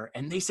on there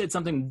and they said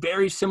something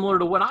very similar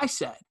to what I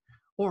said.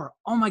 Or,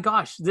 oh my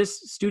gosh, this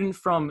student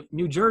from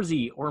New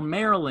Jersey or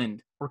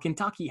Maryland or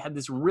Kentucky had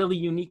this really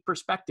unique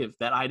perspective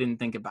that I didn't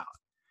think about.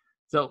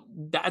 So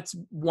that's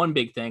one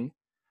big thing.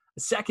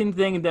 The second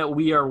thing that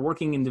we are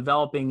working and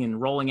developing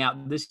and rolling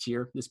out this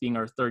year, this being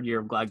our 3rd year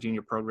of GLAG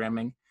Junior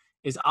programming,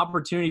 is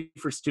opportunity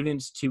for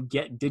students to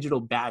get digital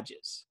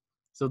badges.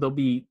 So there'll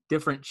be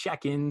different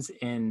check-ins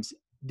and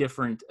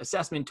different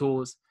assessment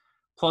tools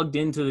plugged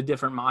into the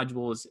different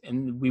modules,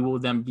 and we will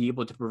then be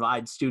able to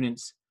provide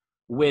students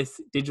with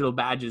digital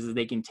badges that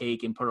they can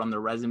take and put on their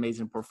resumes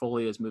and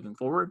portfolios moving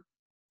forward.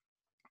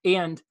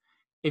 And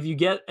if you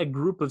get a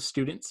group of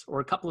students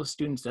or a couple of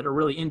students that are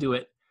really into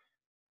it,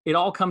 it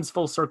all comes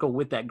full circle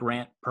with that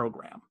grant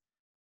program.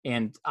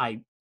 And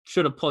I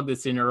should have plugged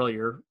this in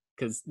earlier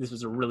because this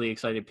was a really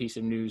exciting piece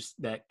of news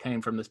that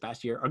came from this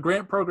past year. Our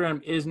grant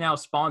program is now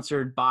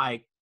sponsored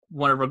by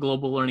one of our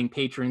global learning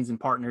patrons and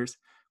partners,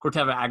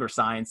 Corteva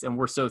AgriScience, and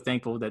we're so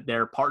thankful that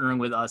they're partnering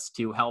with us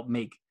to help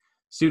make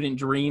student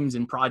dreams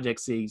and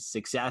projects a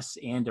success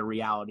and a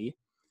reality.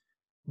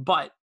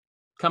 But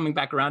coming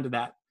back around to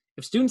that,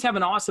 if students have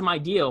an awesome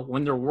idea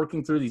when they're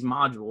working through these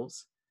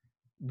modules,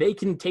 they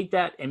can take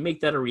that and make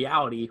that a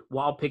reality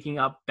while picking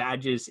up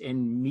badges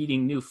and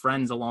meeting new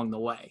friends along the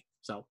way.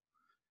 So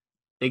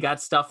they got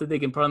stuff that they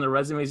can put on their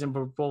resumes and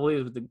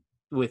portfolios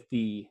with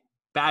the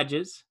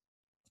badges,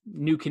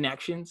 new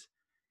connections,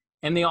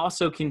 and they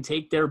also can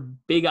take their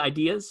big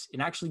ideas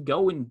and actually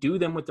go and do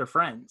them with their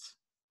friends.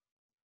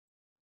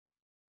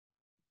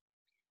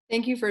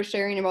 Thank you for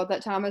sharing about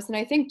that, Thomas. And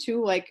I think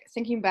too, like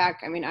thinking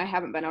back, I mean, I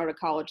haven't been out of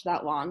college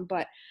that long,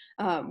 but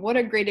what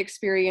a great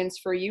experience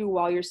for you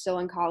while you're still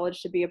in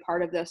college to be a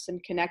part of this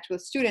and connect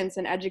with students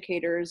and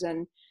educators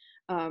and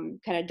kind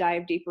of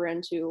dive deeper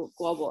into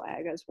global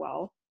ag as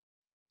well.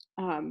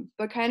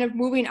 But kind of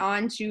moving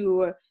on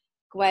to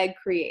GLAG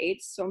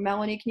Creates. So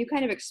Melanie, can you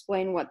kind of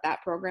explain what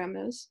that program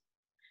is?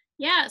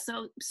 Yeah,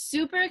 so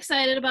super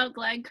excited about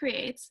GLAG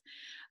Creates.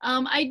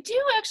 I do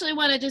actually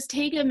want to just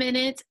take a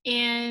minute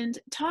and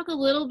talk a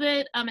little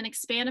bit and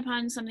expand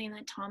upon something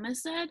that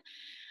Thomas said.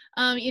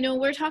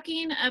 We're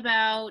talking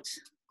about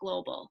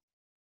global.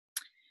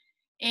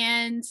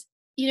 And,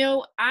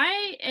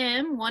 I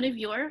am one of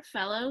your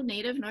fellow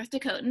native North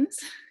Dakotans,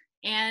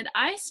 and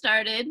I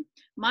started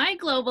my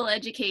global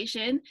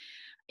education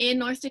in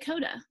North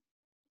Dakota.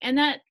 And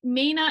that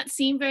may not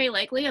seem very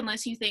likely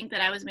unless you think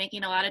that I was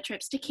making a lot of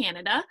trips to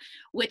Canada,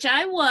 which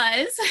I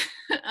was.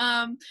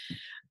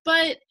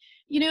 But,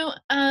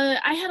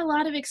 I had a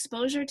lot of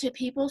exposure to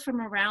people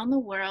from around the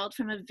world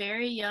from a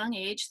very young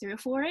age through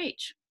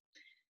 4-H.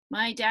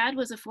 My dad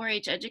was a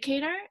 4-H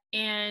educator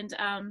and,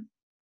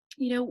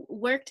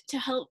 worked to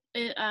help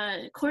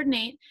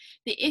coordinate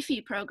the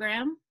IFFE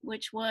program,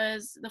 which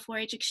was the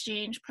 4-H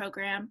exchange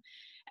program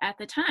at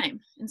the time.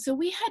 And so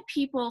we had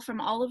people from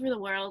all over the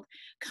world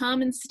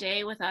come and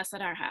stay with us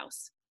at our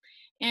house.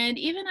 And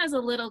even as a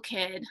little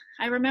kid,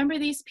 I remember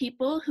these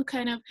people who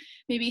kind of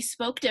maybe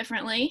spoke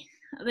differently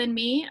than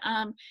me.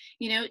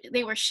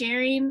 They were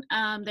sharing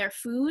their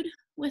food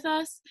with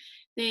us.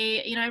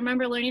 I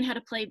remember learning how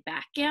to play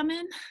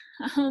backgammon,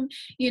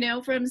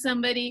 from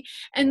somebody.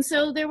 And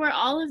so there were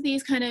all of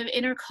these kind of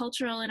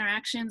intercultural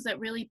interactions that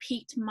really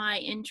piqued my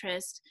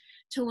interest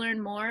to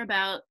learn more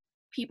about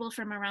people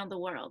from around the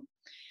world.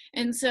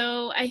 And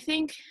so I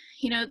think,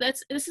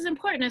 this is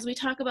important as we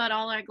talk about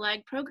all our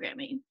GLAG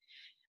programming,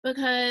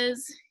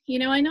 because,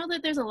 I know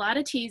that there's a lot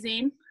of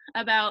teasing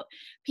about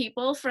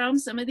people from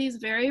some of these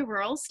very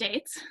rural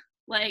states.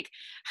 Like,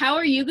 how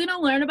are you going to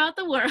learn about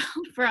the world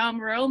from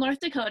rural North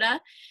Dakota?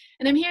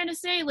 And I'm here to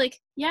say,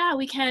 yeah,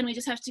 we can. We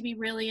just have to be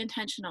really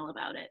intentional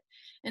about it.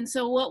 And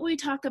so what we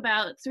talk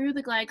about through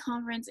the GLAG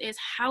conference is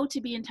how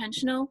to be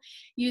intentional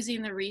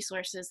using the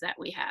resources that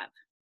we have.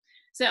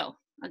 So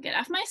I'll get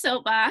off my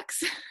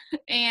soapbox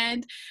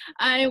and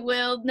I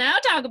will now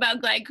talk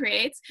about GLAG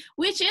Creates,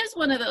 which is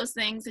one of those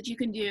things that you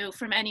can do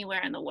from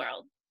anywhere in the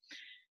world.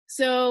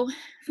 So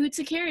food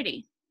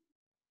security.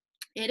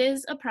 It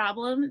is a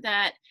problem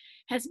that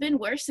has been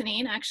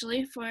worsening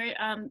actually for,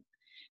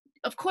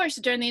 of course,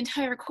 during the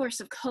entire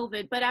course of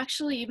COVID, but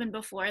actually even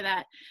before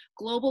that,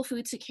 global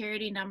food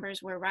security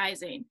numbers were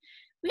rising.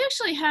 We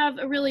actually have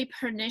a really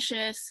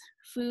pernicious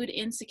food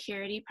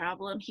insecurity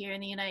problem here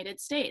in the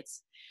United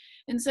States.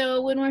 And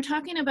so when we're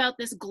talking about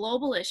this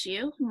global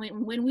issue,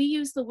 when we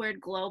use the word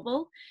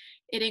global,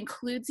 it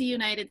includes the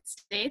United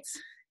States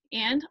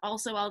and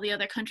also all the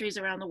other countries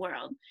around the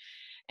world.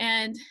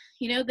 And,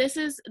 this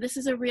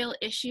is a real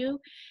issue,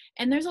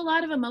 and there's a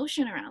lot of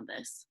emotion around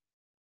this.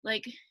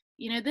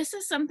 This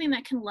is something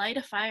that can light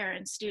a fire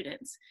in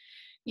students.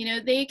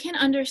 They can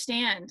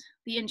understand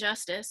the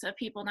injustice of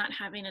people not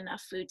having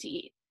enough food to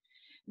eat.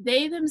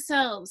 They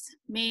themselves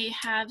may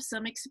have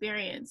some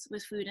experience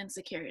with food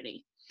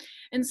insecurity.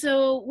 And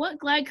so what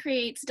GLAG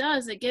Creates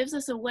does, it gives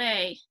us a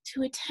way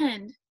to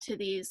attend to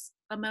these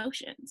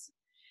emotions.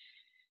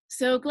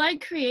 So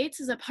GLAG Creates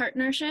is a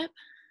partnership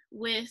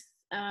with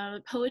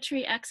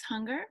Poetry X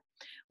Hunger,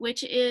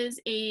 which is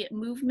a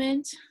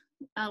movement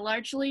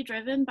largely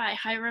driven by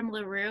Hiram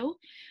LaRue,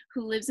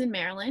 who lives in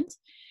Maryland.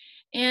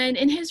 And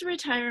in his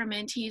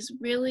retirement, he's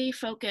really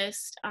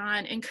focused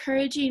on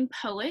encouraging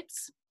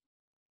poets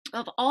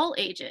of all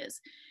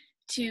ages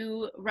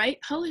to write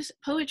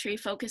poetry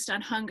focused on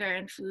hunger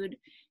and food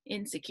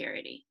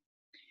insecurity.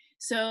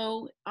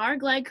 So our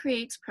GLAG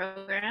Creates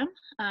program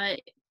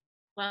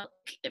Well,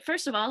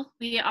 first of all,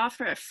 we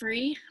offer a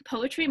free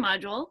poetry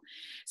module.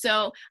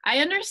 So I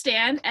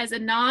understand, as a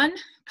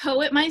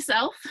non-poet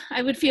myself,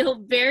 I would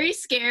feel very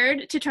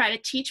scared to try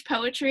to teach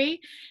poetry,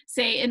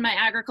 say in my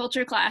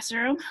agriculture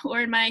classroom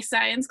or in my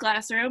science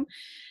classroom.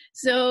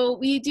 So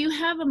we do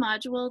have a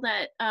module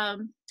that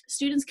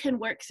students can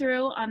work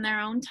through on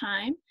their own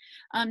time,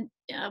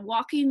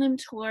 walking them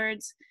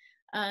towards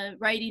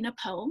writing a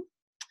poem.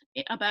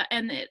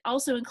 And it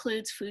also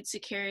includes food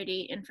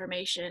security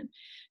information,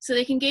 so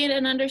they can gain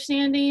an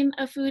understanding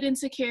of food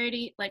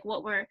insecurity, like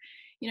what we're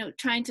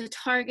trying to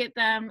target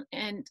them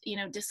and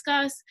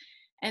discuss,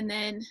 and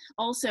then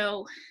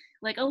also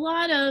like a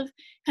lot of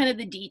kind of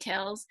the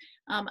details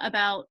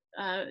about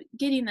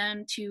getting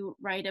them to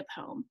write a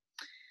poem.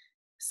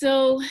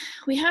 So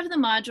we have the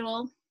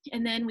module,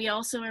 and then we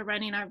also are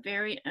running our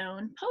very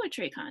own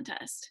poetry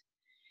contest.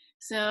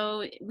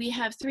 So we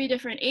have 3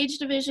 different age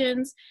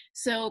divisions.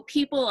 So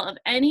people of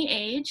any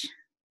age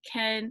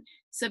can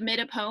submit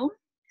a poem.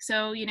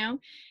 So,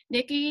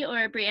 Nikki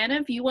or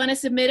Brianna, if you want to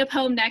submit a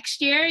poem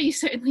next year, you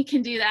certainly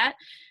can do that.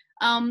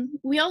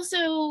 We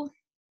also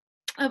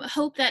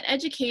hope that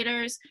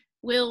educators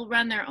will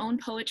run their own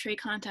poetry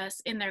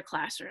contests in their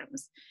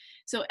classrooms.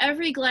 So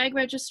every GLAG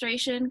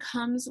registration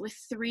comes with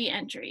 3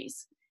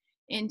 entries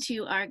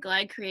into our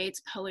GLAG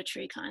Creates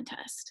Poetry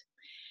contest.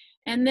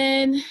 And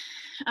then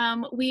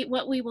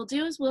what we will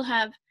do is we'll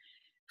have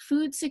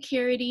food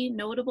security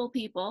notable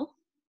people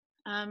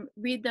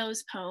read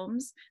those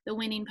poems, the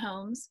winning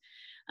poems,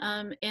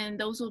 and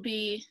those will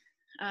be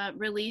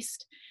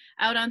released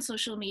out on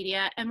social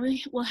media. And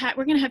we're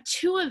going to have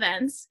 2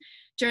 events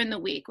during the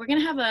week. We're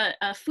going to have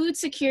a food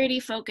security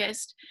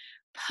focused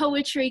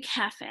poetry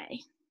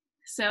cafe.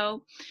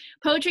 So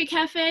Poetry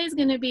Cafe is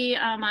going to be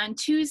on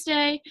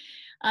Tuesday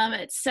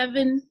at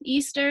 7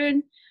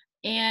 Eastern.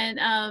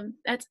 And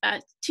that's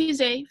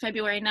Tuesday,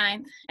 February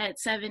 9th at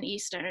 7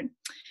 Eastern.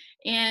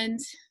 And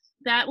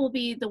that will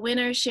be the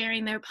winners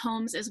sharing their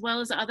poems, as well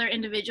as other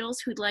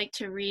individuals who'd like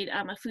to read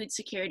a food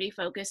security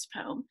focused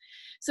poem.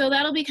 So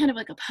that'll be kind of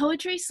like a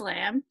poetry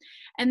slam.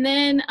 And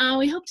then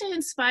we hope to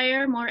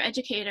inspire more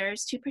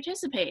educators to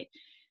participate.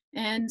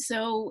 And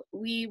so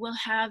we will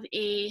have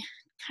a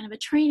kind of a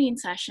training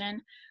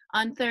session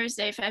on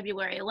Thursday,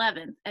 February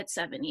 11th at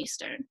 7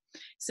 Eastern.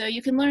 So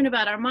you can learn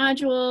about our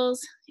modules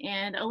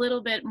and a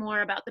little bit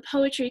more about the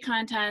poetry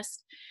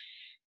contest.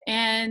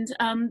 And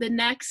the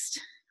next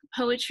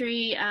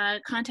poetry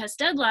contest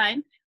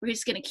deadline, we're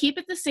just going to keep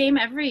it the same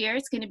every year.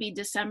 It's going to be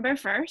December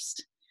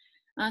 1st.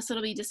 So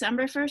it'll be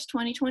December 1st,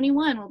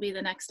 2021 will be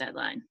the next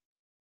deadline.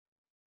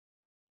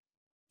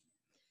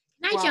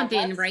 Can I jump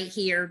in right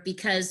here,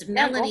 because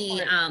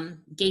Melanie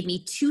gave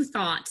me 2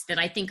 thoughts that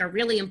I think are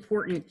really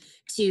important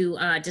to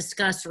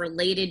discuss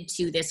related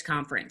to this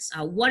conference.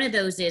 One of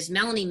those is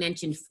Melanie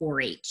mentioned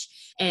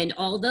 4-H, and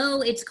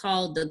although it's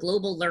called the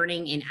Global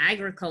Learning in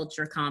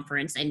Agriculture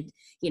Conference, and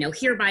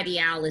Here by the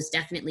Owl is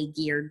definitely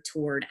geared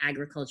toward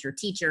agriculture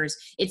teachers,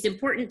 it's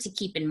important to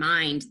keep in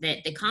mind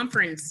that the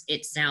conference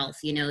itself,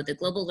 the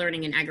Global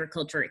Learning in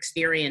Agriculture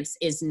experience,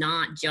 is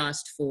not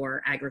just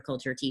for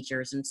agriculture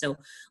teachers. And so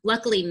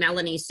luckily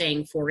Melanie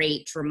saying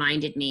 4-H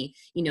reminded me,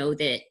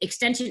 that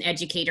extension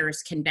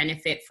educators can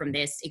benefit from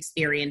this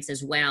experience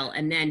as well.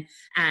 And then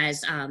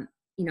as,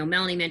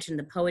 Melanie mentioned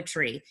the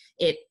poetry,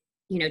 it,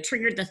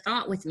 triggered the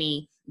thought with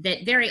me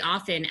that very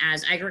often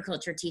as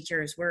agriculture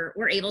teachers,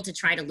 we're able to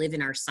try to live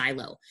in our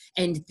silo.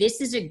 And this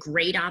is a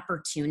great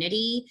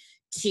opportunity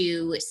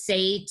to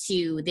say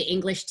to the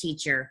English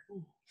teacher,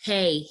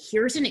 hey,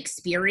 here's an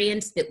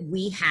experience that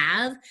we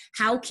have.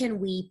 How can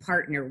we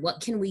partner?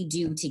 What can we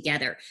do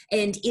together?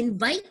 And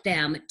invite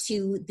them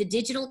to the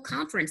digital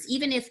conference.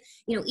 Even if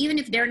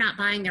they're not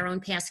buying their own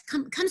pass,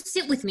 come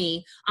sit with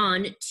me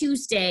on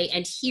Tuesday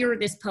and hear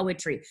this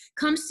poetry.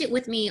 Come sit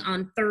with me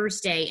on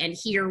Thursday and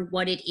hear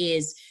what it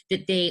is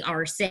that they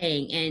are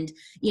saying. And,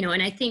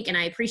 and I think, and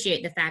I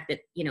appreciate the fact that,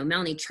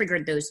 Melanie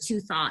triggered those 2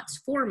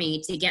 thoughts for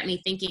me to get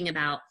me thinking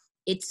about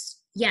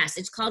yes,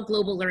 it's called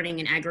Global Learning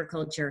in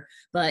Agriculture,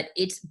 but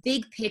it's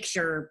big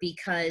picture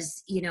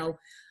because,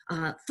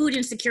 food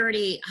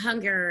insecurity,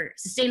 hunger,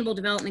 sustainable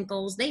development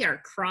goals, they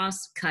are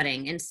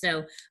cross-cutting. And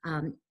so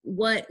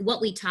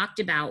what we talked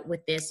about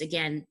with this,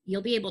 again,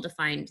 you'll be able to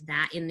find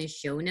that in the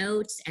show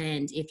notes.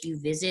 And if you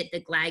visit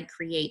the GLAG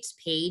Creates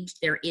page,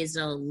 there is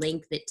a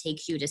link that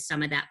takes you to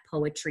some of that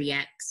Poetry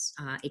X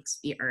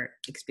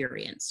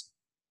experience.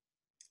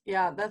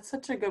 Yeah, that's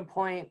such a good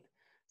point.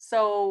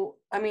 So,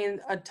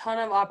 a ton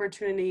of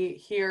opportunity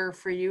here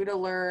for you to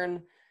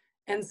learn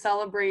and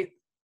celebrate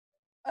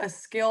a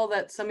skill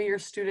that some of your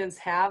students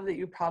have that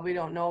you probably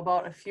don't know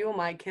about. A few of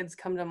my kids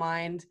come to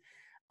mind.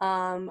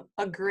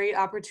 A great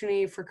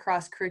opportunity for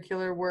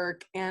cross-curricular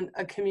work and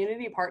a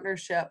community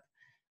partnership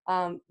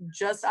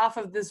just off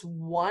of this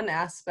one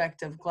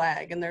aspect of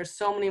GLAG. And there's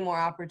so many more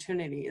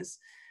opportunities.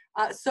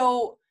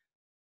 So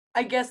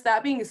I guess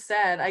that being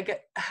said,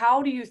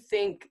 how do you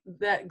think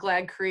that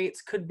GLAG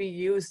Creates could be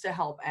used to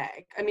help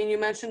ag? You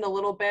mentioned a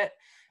little bit,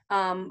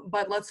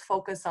 but let's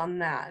focus on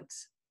that,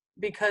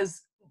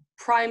 because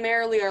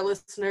primarily our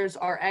listeners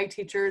are ag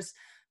teachers,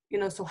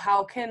 so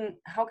how can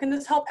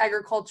this help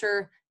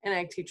agriculture and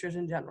ag teachers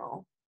in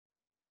general?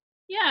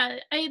 Yeah,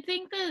 I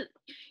think that,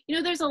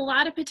 there's a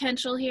lot of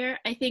potential here.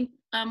 I think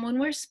when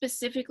we're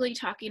specifically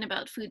talking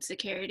about food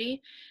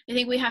security, I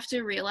think we have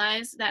to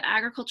realize that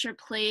agriculture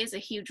plays a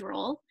huge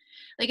role.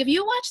 Like if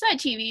you watch that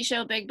TV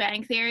show, Big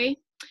Bang Theory,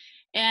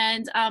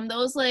 and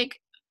those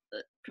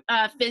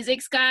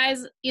physics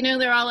guys,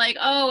 they're all like,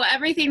 oh,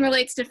 everything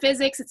relates to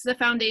physics. It's the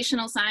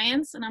foundational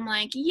science. And I'm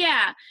like,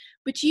 yeah,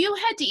 but you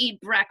had to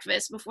eat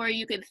breakfast before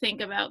you could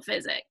think about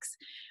physics.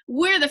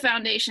 We're the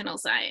foundational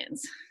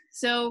science.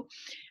 So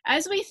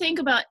as we think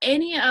about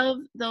any of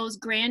those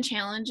grand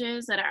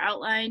challenges that are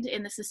outlined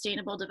in the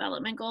Sustainable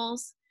Development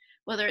Goals,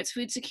 whether it's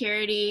food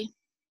security,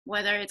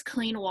 whether it's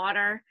clean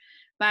water,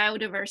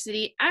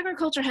 biodiversity,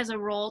 agriculture has a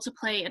role to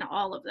play in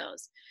all of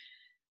those.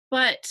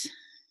 But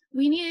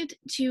we need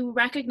to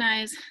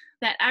recognize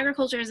that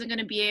agriculture isn't going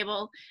to be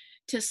able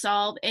to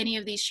solve any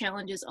of these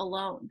challenges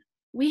alone.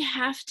 We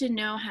have to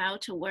know how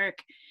to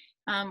work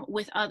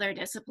with other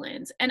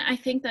disciplines. And I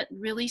think that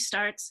really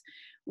starts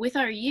with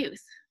our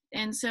youth.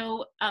 And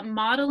so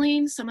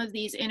modeling some of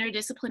these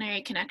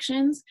interdisciplinary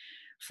connections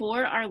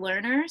for our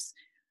learners,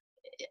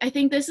 I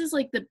think this is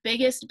like the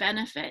biggest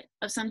benefit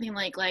of something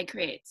like Glide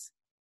Creates.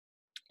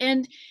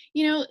 And,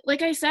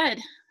 like I said,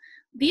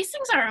 these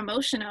things are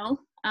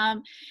emotional.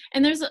 And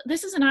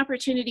this is an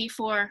opportunity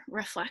for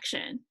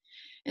reflection.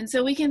 And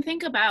so we can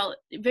think about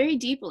very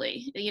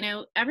deeply,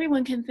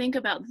 everyone can think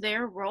about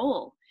their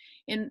role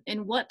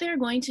in what they're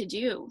going to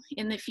do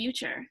in the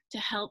future to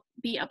help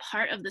be a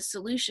part of the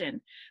solution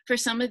for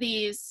some of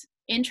these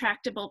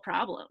intractable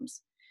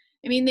problems.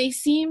 I mean, they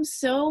seem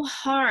so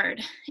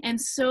hard and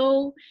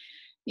so,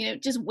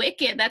 just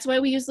wicked. That's why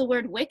we use the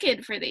word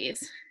wicked for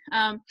these,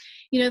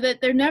 that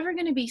they're never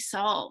going to be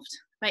solved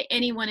by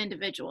any one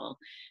individual.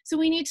 So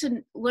we need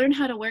to learn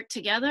how to work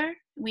together.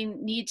 We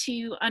need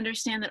to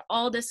understand that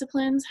all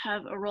disciplines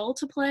have a role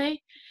to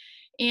play.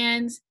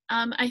 And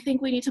I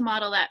think we need to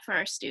model that for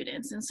our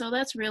students. And so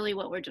that's really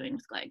what we're doing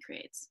with Glide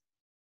Creates.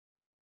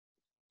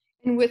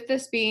 And with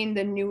this being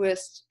the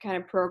newest kind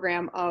of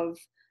program of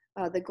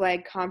the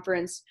Glide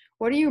Conference,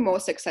 what are you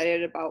most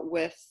excited about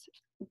with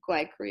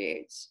Glide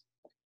Creates?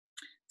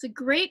 It's a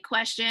great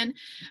question.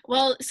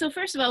 Well, so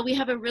first of all, we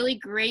have a really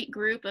great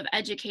group of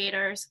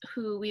educators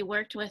who we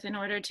worked with in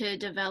order to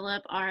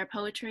develop our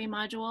poetry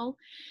module.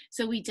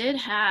 So we did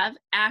have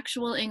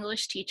actual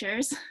English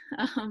teachers,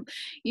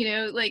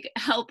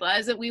 help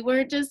us. We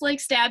weren't just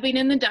stabbing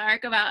in the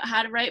dark about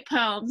how to write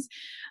poems.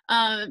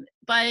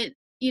 But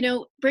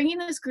bringing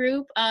this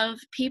group of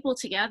people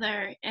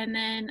together and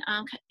then,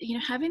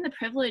 having the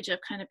privilege of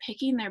kind of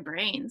picking their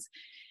brains,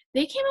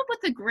 they came up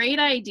with a great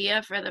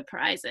idea for the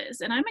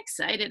prizes, and I'm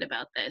excited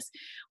about this.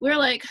 We're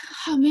like,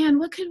 oh man,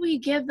 what could we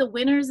give the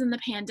winners in the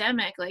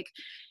pandemic?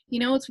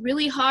 It's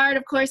really hard.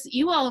 Of course,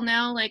 you all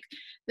know,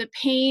 the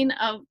pain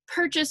of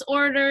purchase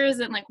orders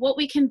and what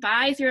we can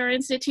buy through our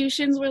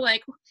institutions. We're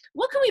like,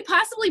 what can we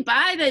possibly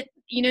buy that,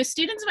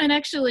 students might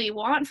actually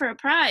want for a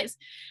prize?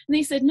 And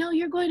they said, no,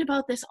 you're going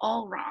about this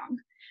all wrong.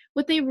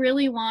 What they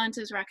really want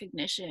is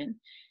recognition.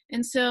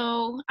 And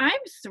so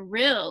I'm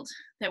thrilled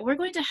that we're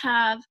going to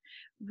have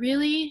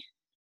really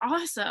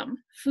awesome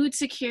food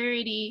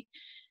security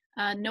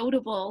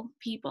notable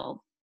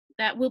people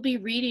that will be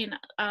reading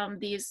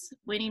these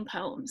winning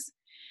poems.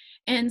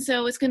 And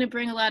so it's going to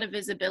bring a lot of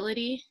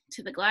visibility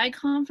to the Glide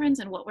Conference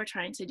and what we're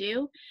trying to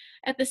do.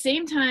 At the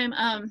same time,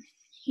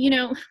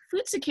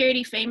 food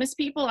security famous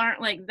people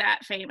aren't that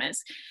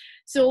famous.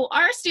 So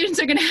our students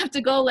are going to have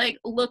to go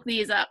look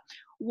these up.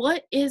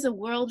 What is a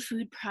World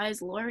Food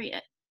Prize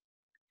laureate?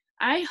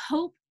 I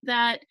hope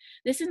that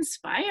this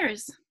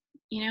inspires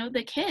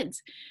the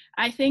kids.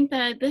 I think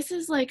that this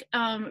is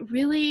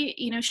really,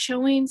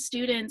 showing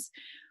students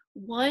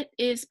what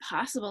is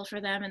possible for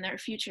them in their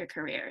future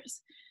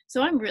careers.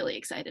 So I'm really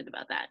excited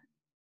about that.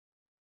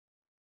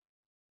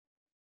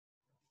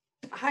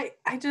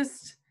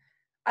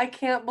 I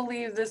can't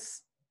believe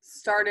this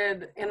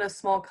started in a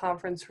small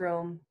conference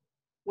room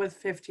with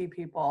 50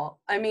 people.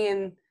 I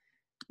mean,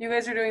 you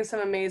guys are doing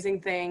some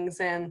amazing things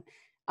and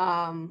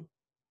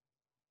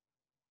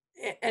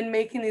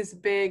making these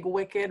big,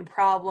 wicked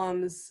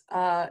problems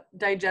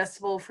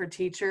digestible for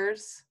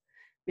teachers,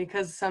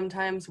 because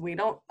sometimes we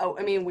don't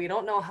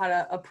know how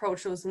to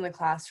approach those in the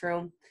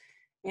classroom,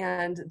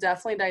 and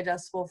definitely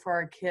digestible for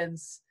our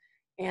kids.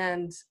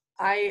 And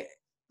I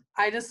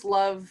just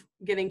love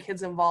getting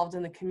kids involved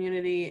in the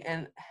community.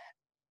 And,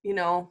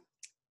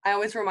 I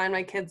always remind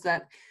my kids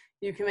that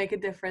you can make a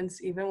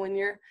difference even when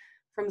you're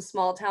from a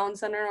small town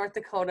center, North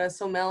Dakota.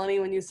 So Melanie,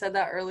 when you said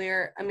that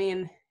earlier, I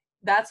mean,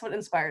 that's what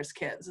inspires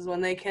kids, is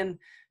when they can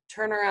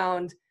turn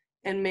around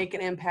and make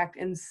an impact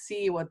and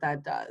see what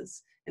that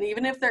does. And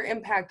even if their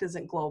impact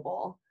isn't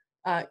global,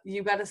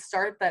 you got to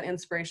start that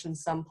inspiration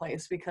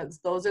someplace, because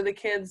those are the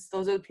kids,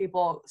 those are the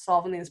people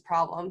solving these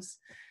problems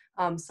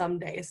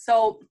someday.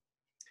 So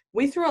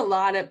we threw a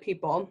lot at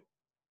people.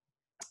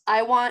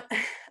 I want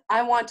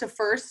to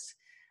first,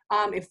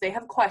 if they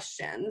have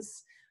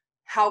questions,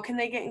 how can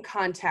they get in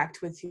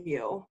contact with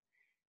you?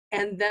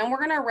 And then we're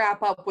going to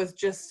wrap up with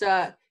just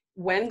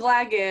when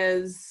GLAG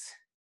is,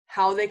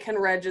 how they can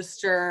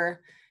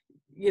register,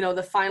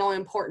 the final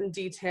important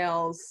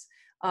details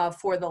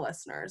for the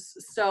listeners.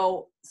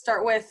 So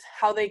start with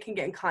how they can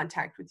get in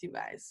contact with you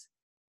guys.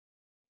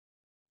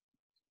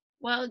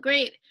 Well,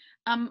 great.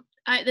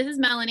 This is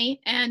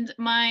Melanie, and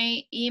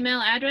my email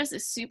address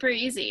is super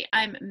easy.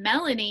 I'm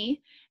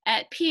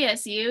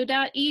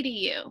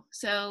melanie@psu.edu.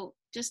 So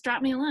just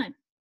drop me a line.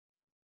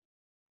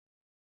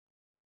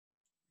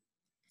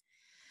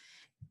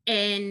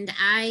 And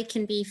I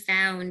can be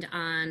found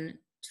on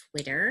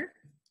Twitter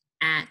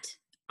at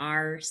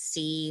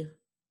RC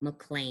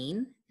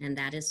McLean, and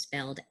that is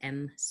spelled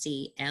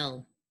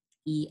MCLEAN.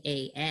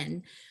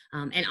 And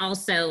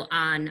also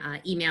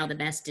on email, the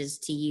best is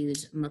to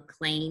use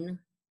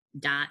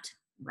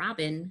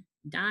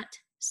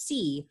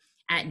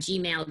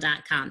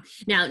mclean.robin.c@gmail.com.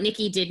 Now,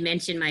 Nikki did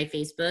mention my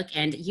Facebook,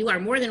 and you are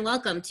more than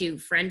welcome to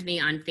friend me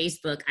on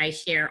Facebook. I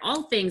share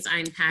all things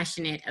I'm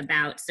passionate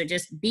about, so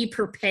just be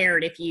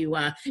prepared if you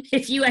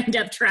end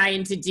up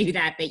trying to do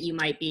that you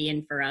might be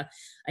in for a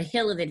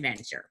hill of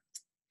adventure.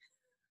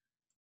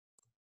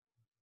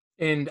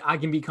 And I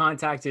can be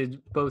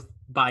contacted both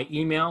by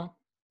email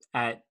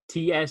at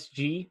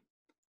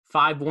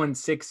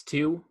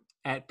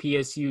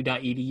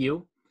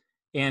tsg5162@psu.edu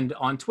and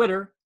on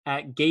Twitter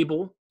at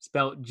Gable,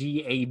 spelled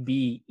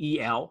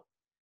Gabel,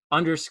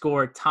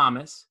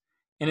 _Thomas.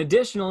 And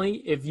additionally,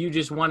 if you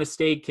just want to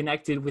stay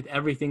connected with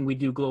everything we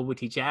do Global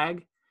Teach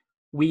Ag,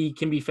 we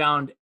can be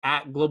found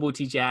at Global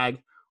Teach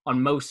Ag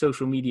on most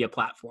social media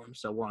platforms.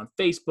 So we're on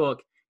Facebook,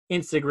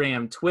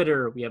 Instagram,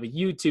 Twitter. We have a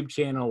YouTube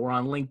channel. We're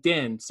on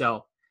LinkedIn.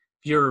 So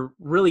if you're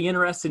really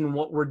interested in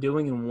what we're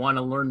doing and want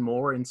to learn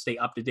more and stay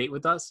up to date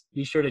with us,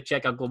 be sure to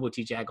check out Global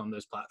Teach Ag on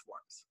those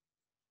platforms.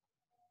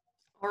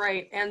 All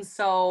right. And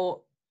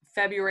so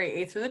February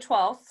 8th through the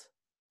 12th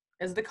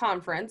is the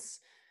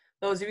conference.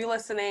 Those of you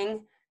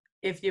listening,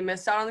 if you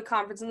missed out on the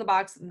conference in the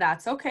box,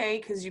 that's okay,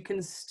 because you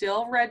can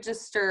still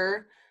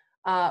register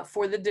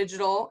for the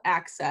digital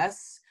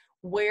access.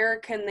 Where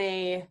can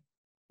they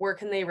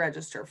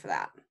register for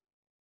that?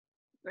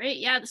 Great.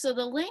 Yeah. So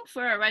the link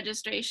for our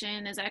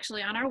registration is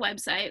actually on our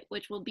website,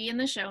 which will be in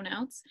the show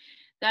notes.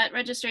 That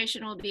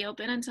registration will be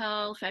open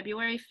until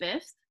February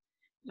 5th,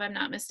 if I'm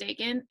not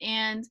mistaken.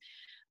 And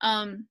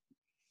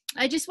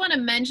I just want to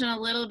mention a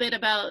little bit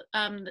about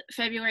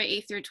February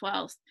 8th through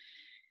 12th.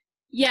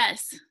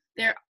 Yes,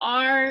 there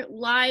are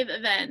live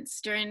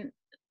events during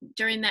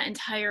that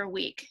entire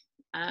week.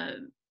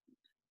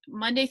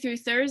 Monday through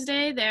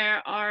Thursday,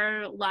 there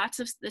are lots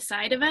of the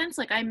side events.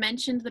 Like I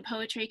mentioned the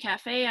Poetry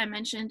Cafe, I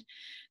mentioned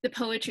the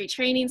poetry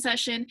training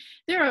session.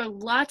 There are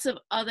lots of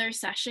other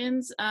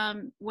sessions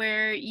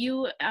where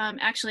you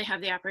actually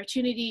have the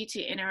opportunity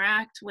to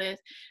interact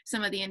with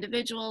some of the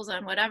individuals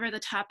on whatever the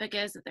topic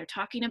is that they're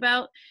talking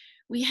about.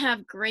 We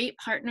have great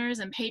partners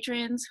and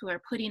patrons who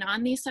are putting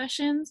on these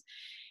sessions.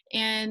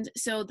 And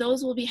so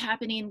those will be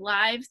happening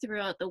live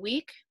throughout the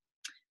week.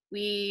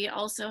 We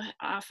also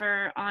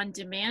offer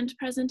on-demand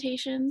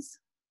presentations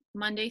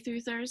Monday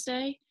through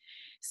Thursday.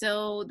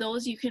 So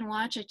those you can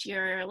watch at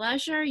your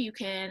leisure. You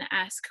can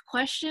ask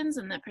questions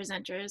and the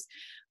presenters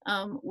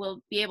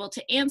will be able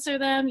to answer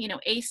them,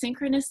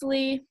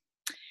 asynchronously.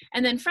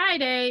 And then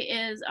Friday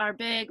is our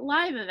big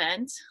live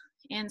event.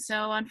 And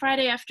so on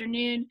Friday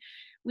afternoon,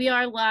 we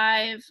are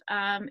live.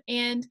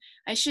 And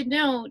I should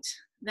note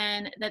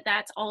then that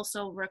that's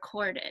also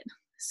recorded.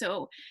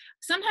 So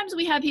sometimes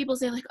we have people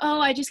say like,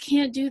 oh, I just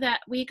can't do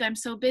that week, I'm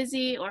so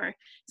busy. Or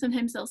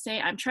sometimes they'll say,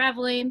 I'm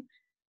traveling.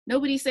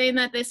 Nobody's saying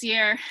that this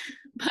year.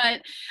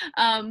 But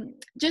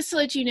just to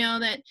let you know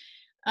that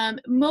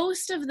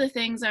most of the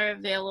things are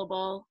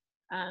available,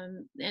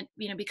 and,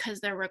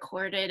 because they're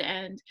recorded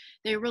and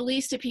they're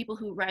released to people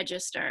who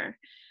register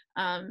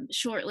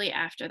shortly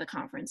after the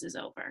conference is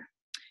over.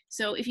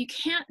 So if you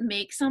can't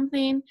make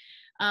something,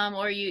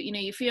 or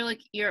you feel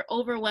like you're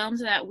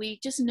overwhelmed that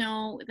week, just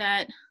know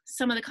that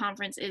some of the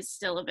conference is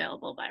still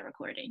available by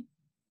recording.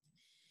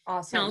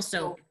 Awesome. And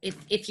also,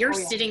 if you're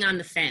sitting on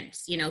the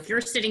fence, if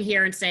you're sitting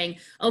here and saying,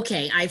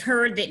 okay, I've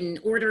heard that in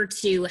order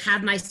to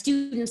have my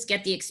students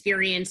get the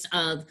experience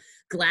of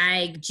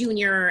GLAG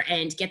Junior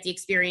and get the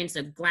experience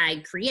of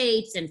GLAG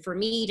Creates, and for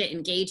me to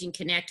engage and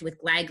connect with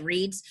GLAG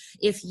Reads,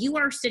 if you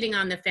are sitting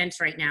on the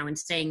fence right now and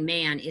saying,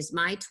 man, is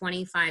my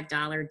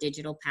 $25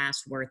 digital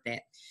pass worth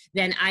it?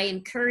 Then I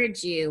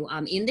encourage you,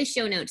 in the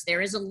show notes,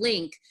 there is a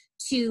link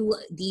to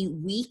the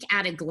week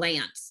at a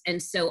glance.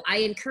 And so I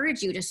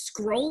encourage you to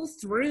scroll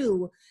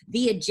through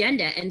the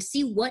agenda and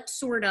see what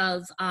sort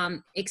of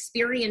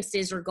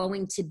experiences are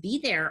going to be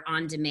there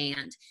on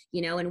demand,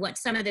 and what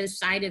some of those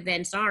side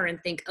events are,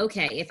 and think,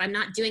 okay, if I'm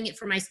not doing it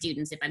for my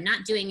students, if I'm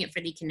not doing it for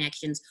the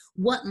connections,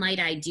 what might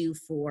I do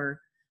for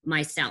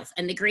myself?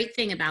 And the great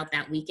thing about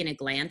that week in a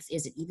glance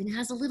is it even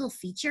has a little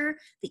feature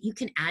that you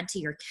can add to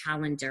your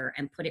calendar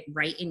and put it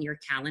right in your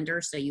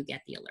calendar so you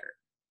get the alert.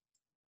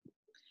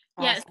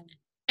 Yes. Awesome.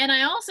 And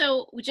I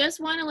also just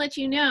want to let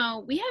you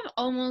know, we have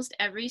almost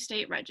every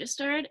state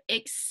registered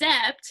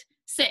except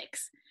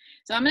 6.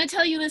 So I'm going to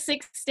tell you the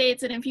 6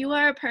 states, and if you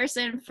are a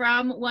person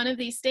from one of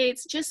these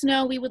states, just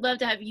know we would love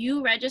to have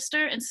you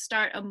register and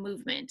start a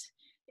movement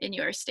in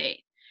your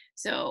state.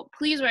 So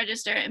please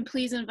register, and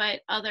please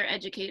invite other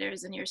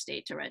educators in your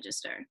state to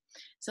register.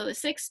 So the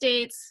 6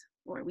 states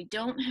where we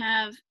don't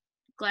have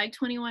GLAG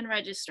 21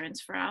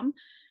 registrants from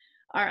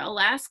are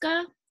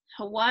Alaska,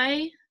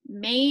 Hawaii,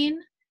 Maine,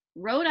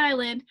 Rhode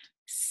Island,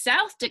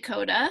 South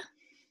Dakota,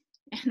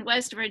 and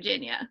West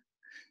Virginia.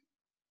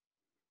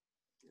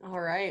 All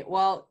right.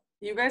 Well,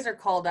 you guys are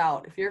called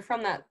out. If you're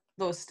from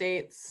those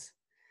states,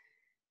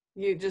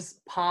 you just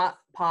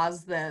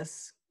pause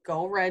this,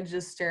 go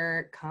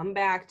register, come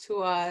back to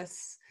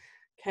us.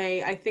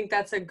 Okay. I think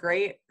that's a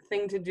great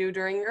thing to do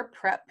during your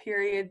prep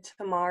period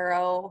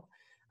tomorrow.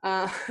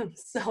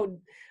 So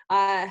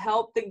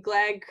help the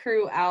GLAG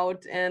crew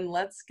out, and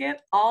let's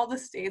get all the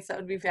states. That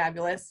would be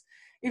fabulous.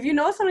 If you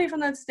know somebody from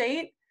that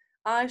state,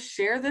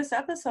 share this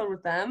episode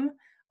with them.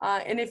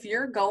 And if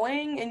you're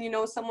going and you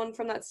know someone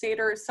from that state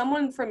or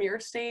someone from your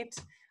state,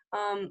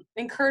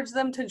 encourage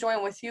them to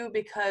join with you,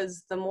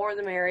 because the more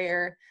the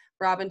merrier.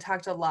 Robin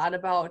talked a lot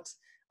about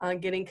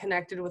getting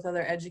connected with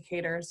other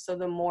educators. So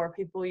the more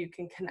people you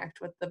can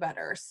connect with, the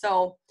better.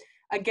 So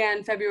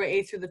again,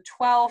 February 8th through the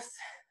 12th,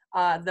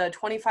 the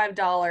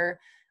 $25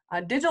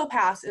 digital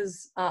pass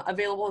is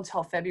available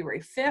until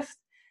February 5th.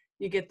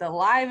 You get the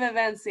live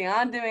events, the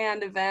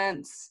on-demand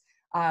events,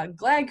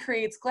 GLAG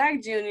Creates,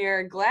 GLAG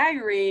Junior,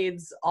 GLAG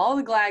Reads, all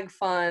the GLAG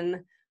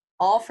fun,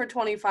 all for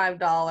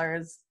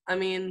 $25. I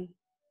mean,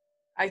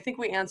 I think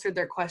we answered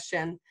their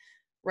question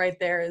right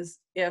there, is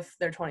if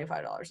their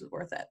 $25 is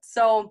worth it.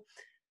 So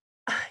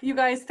you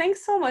guys,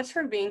 thanks so much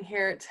for being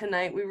here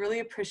tonight. We really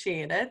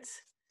appreciate it.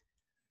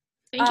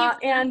 Thank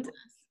you. And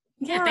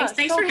Yeah,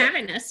 thanks for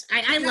having us.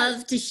 I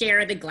love to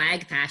share the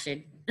GLAG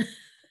passion.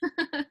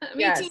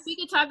 Me too. We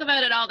could talk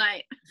about it all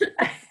night.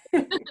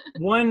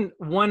 One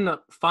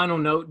final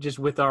note, just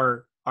with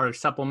our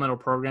supplemental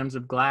programs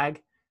of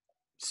GLAG.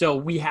 So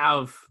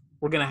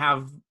we're going to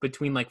have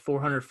between like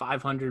 400,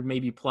 500,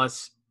 maybe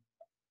plus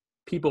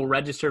people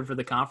registered for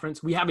the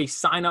conference. We have a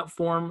sign-up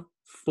form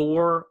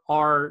for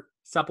our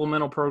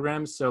supplemental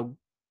programs. So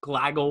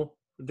GLAGGLE,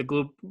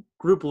 the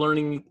group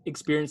learning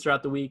experience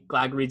throughout the week,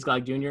 GLAG Reads,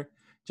 GLAG Junior,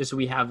 just so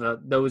we have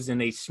those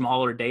in a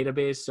smaller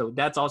database. So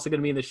that's also going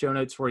to be in the show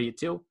notes for you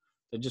too.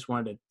 So just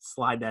wanted to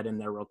slide that in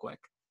there real quick.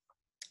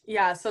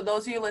 Yeah, so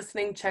those of you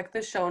listening, check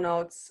the show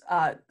notes.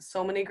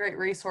 So many great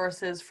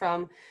resources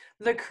from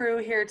the crew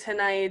here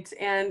tonight.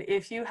 And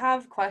if you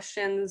have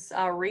questions,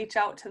 reach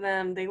out to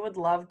them. They would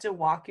love to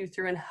walk you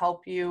through and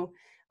help you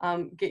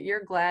get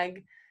your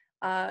GLAG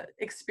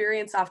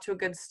experience off to a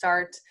good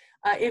start.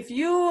 If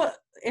you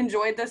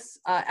enjoyed this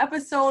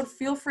episode,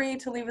 feel free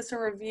to leave us a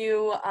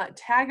review,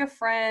 tag a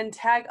friend,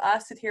 tag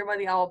us at Here by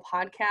the Owl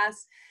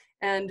podcast,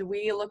 and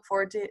we look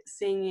forward to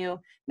seeing you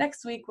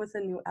next week with a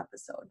new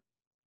episode.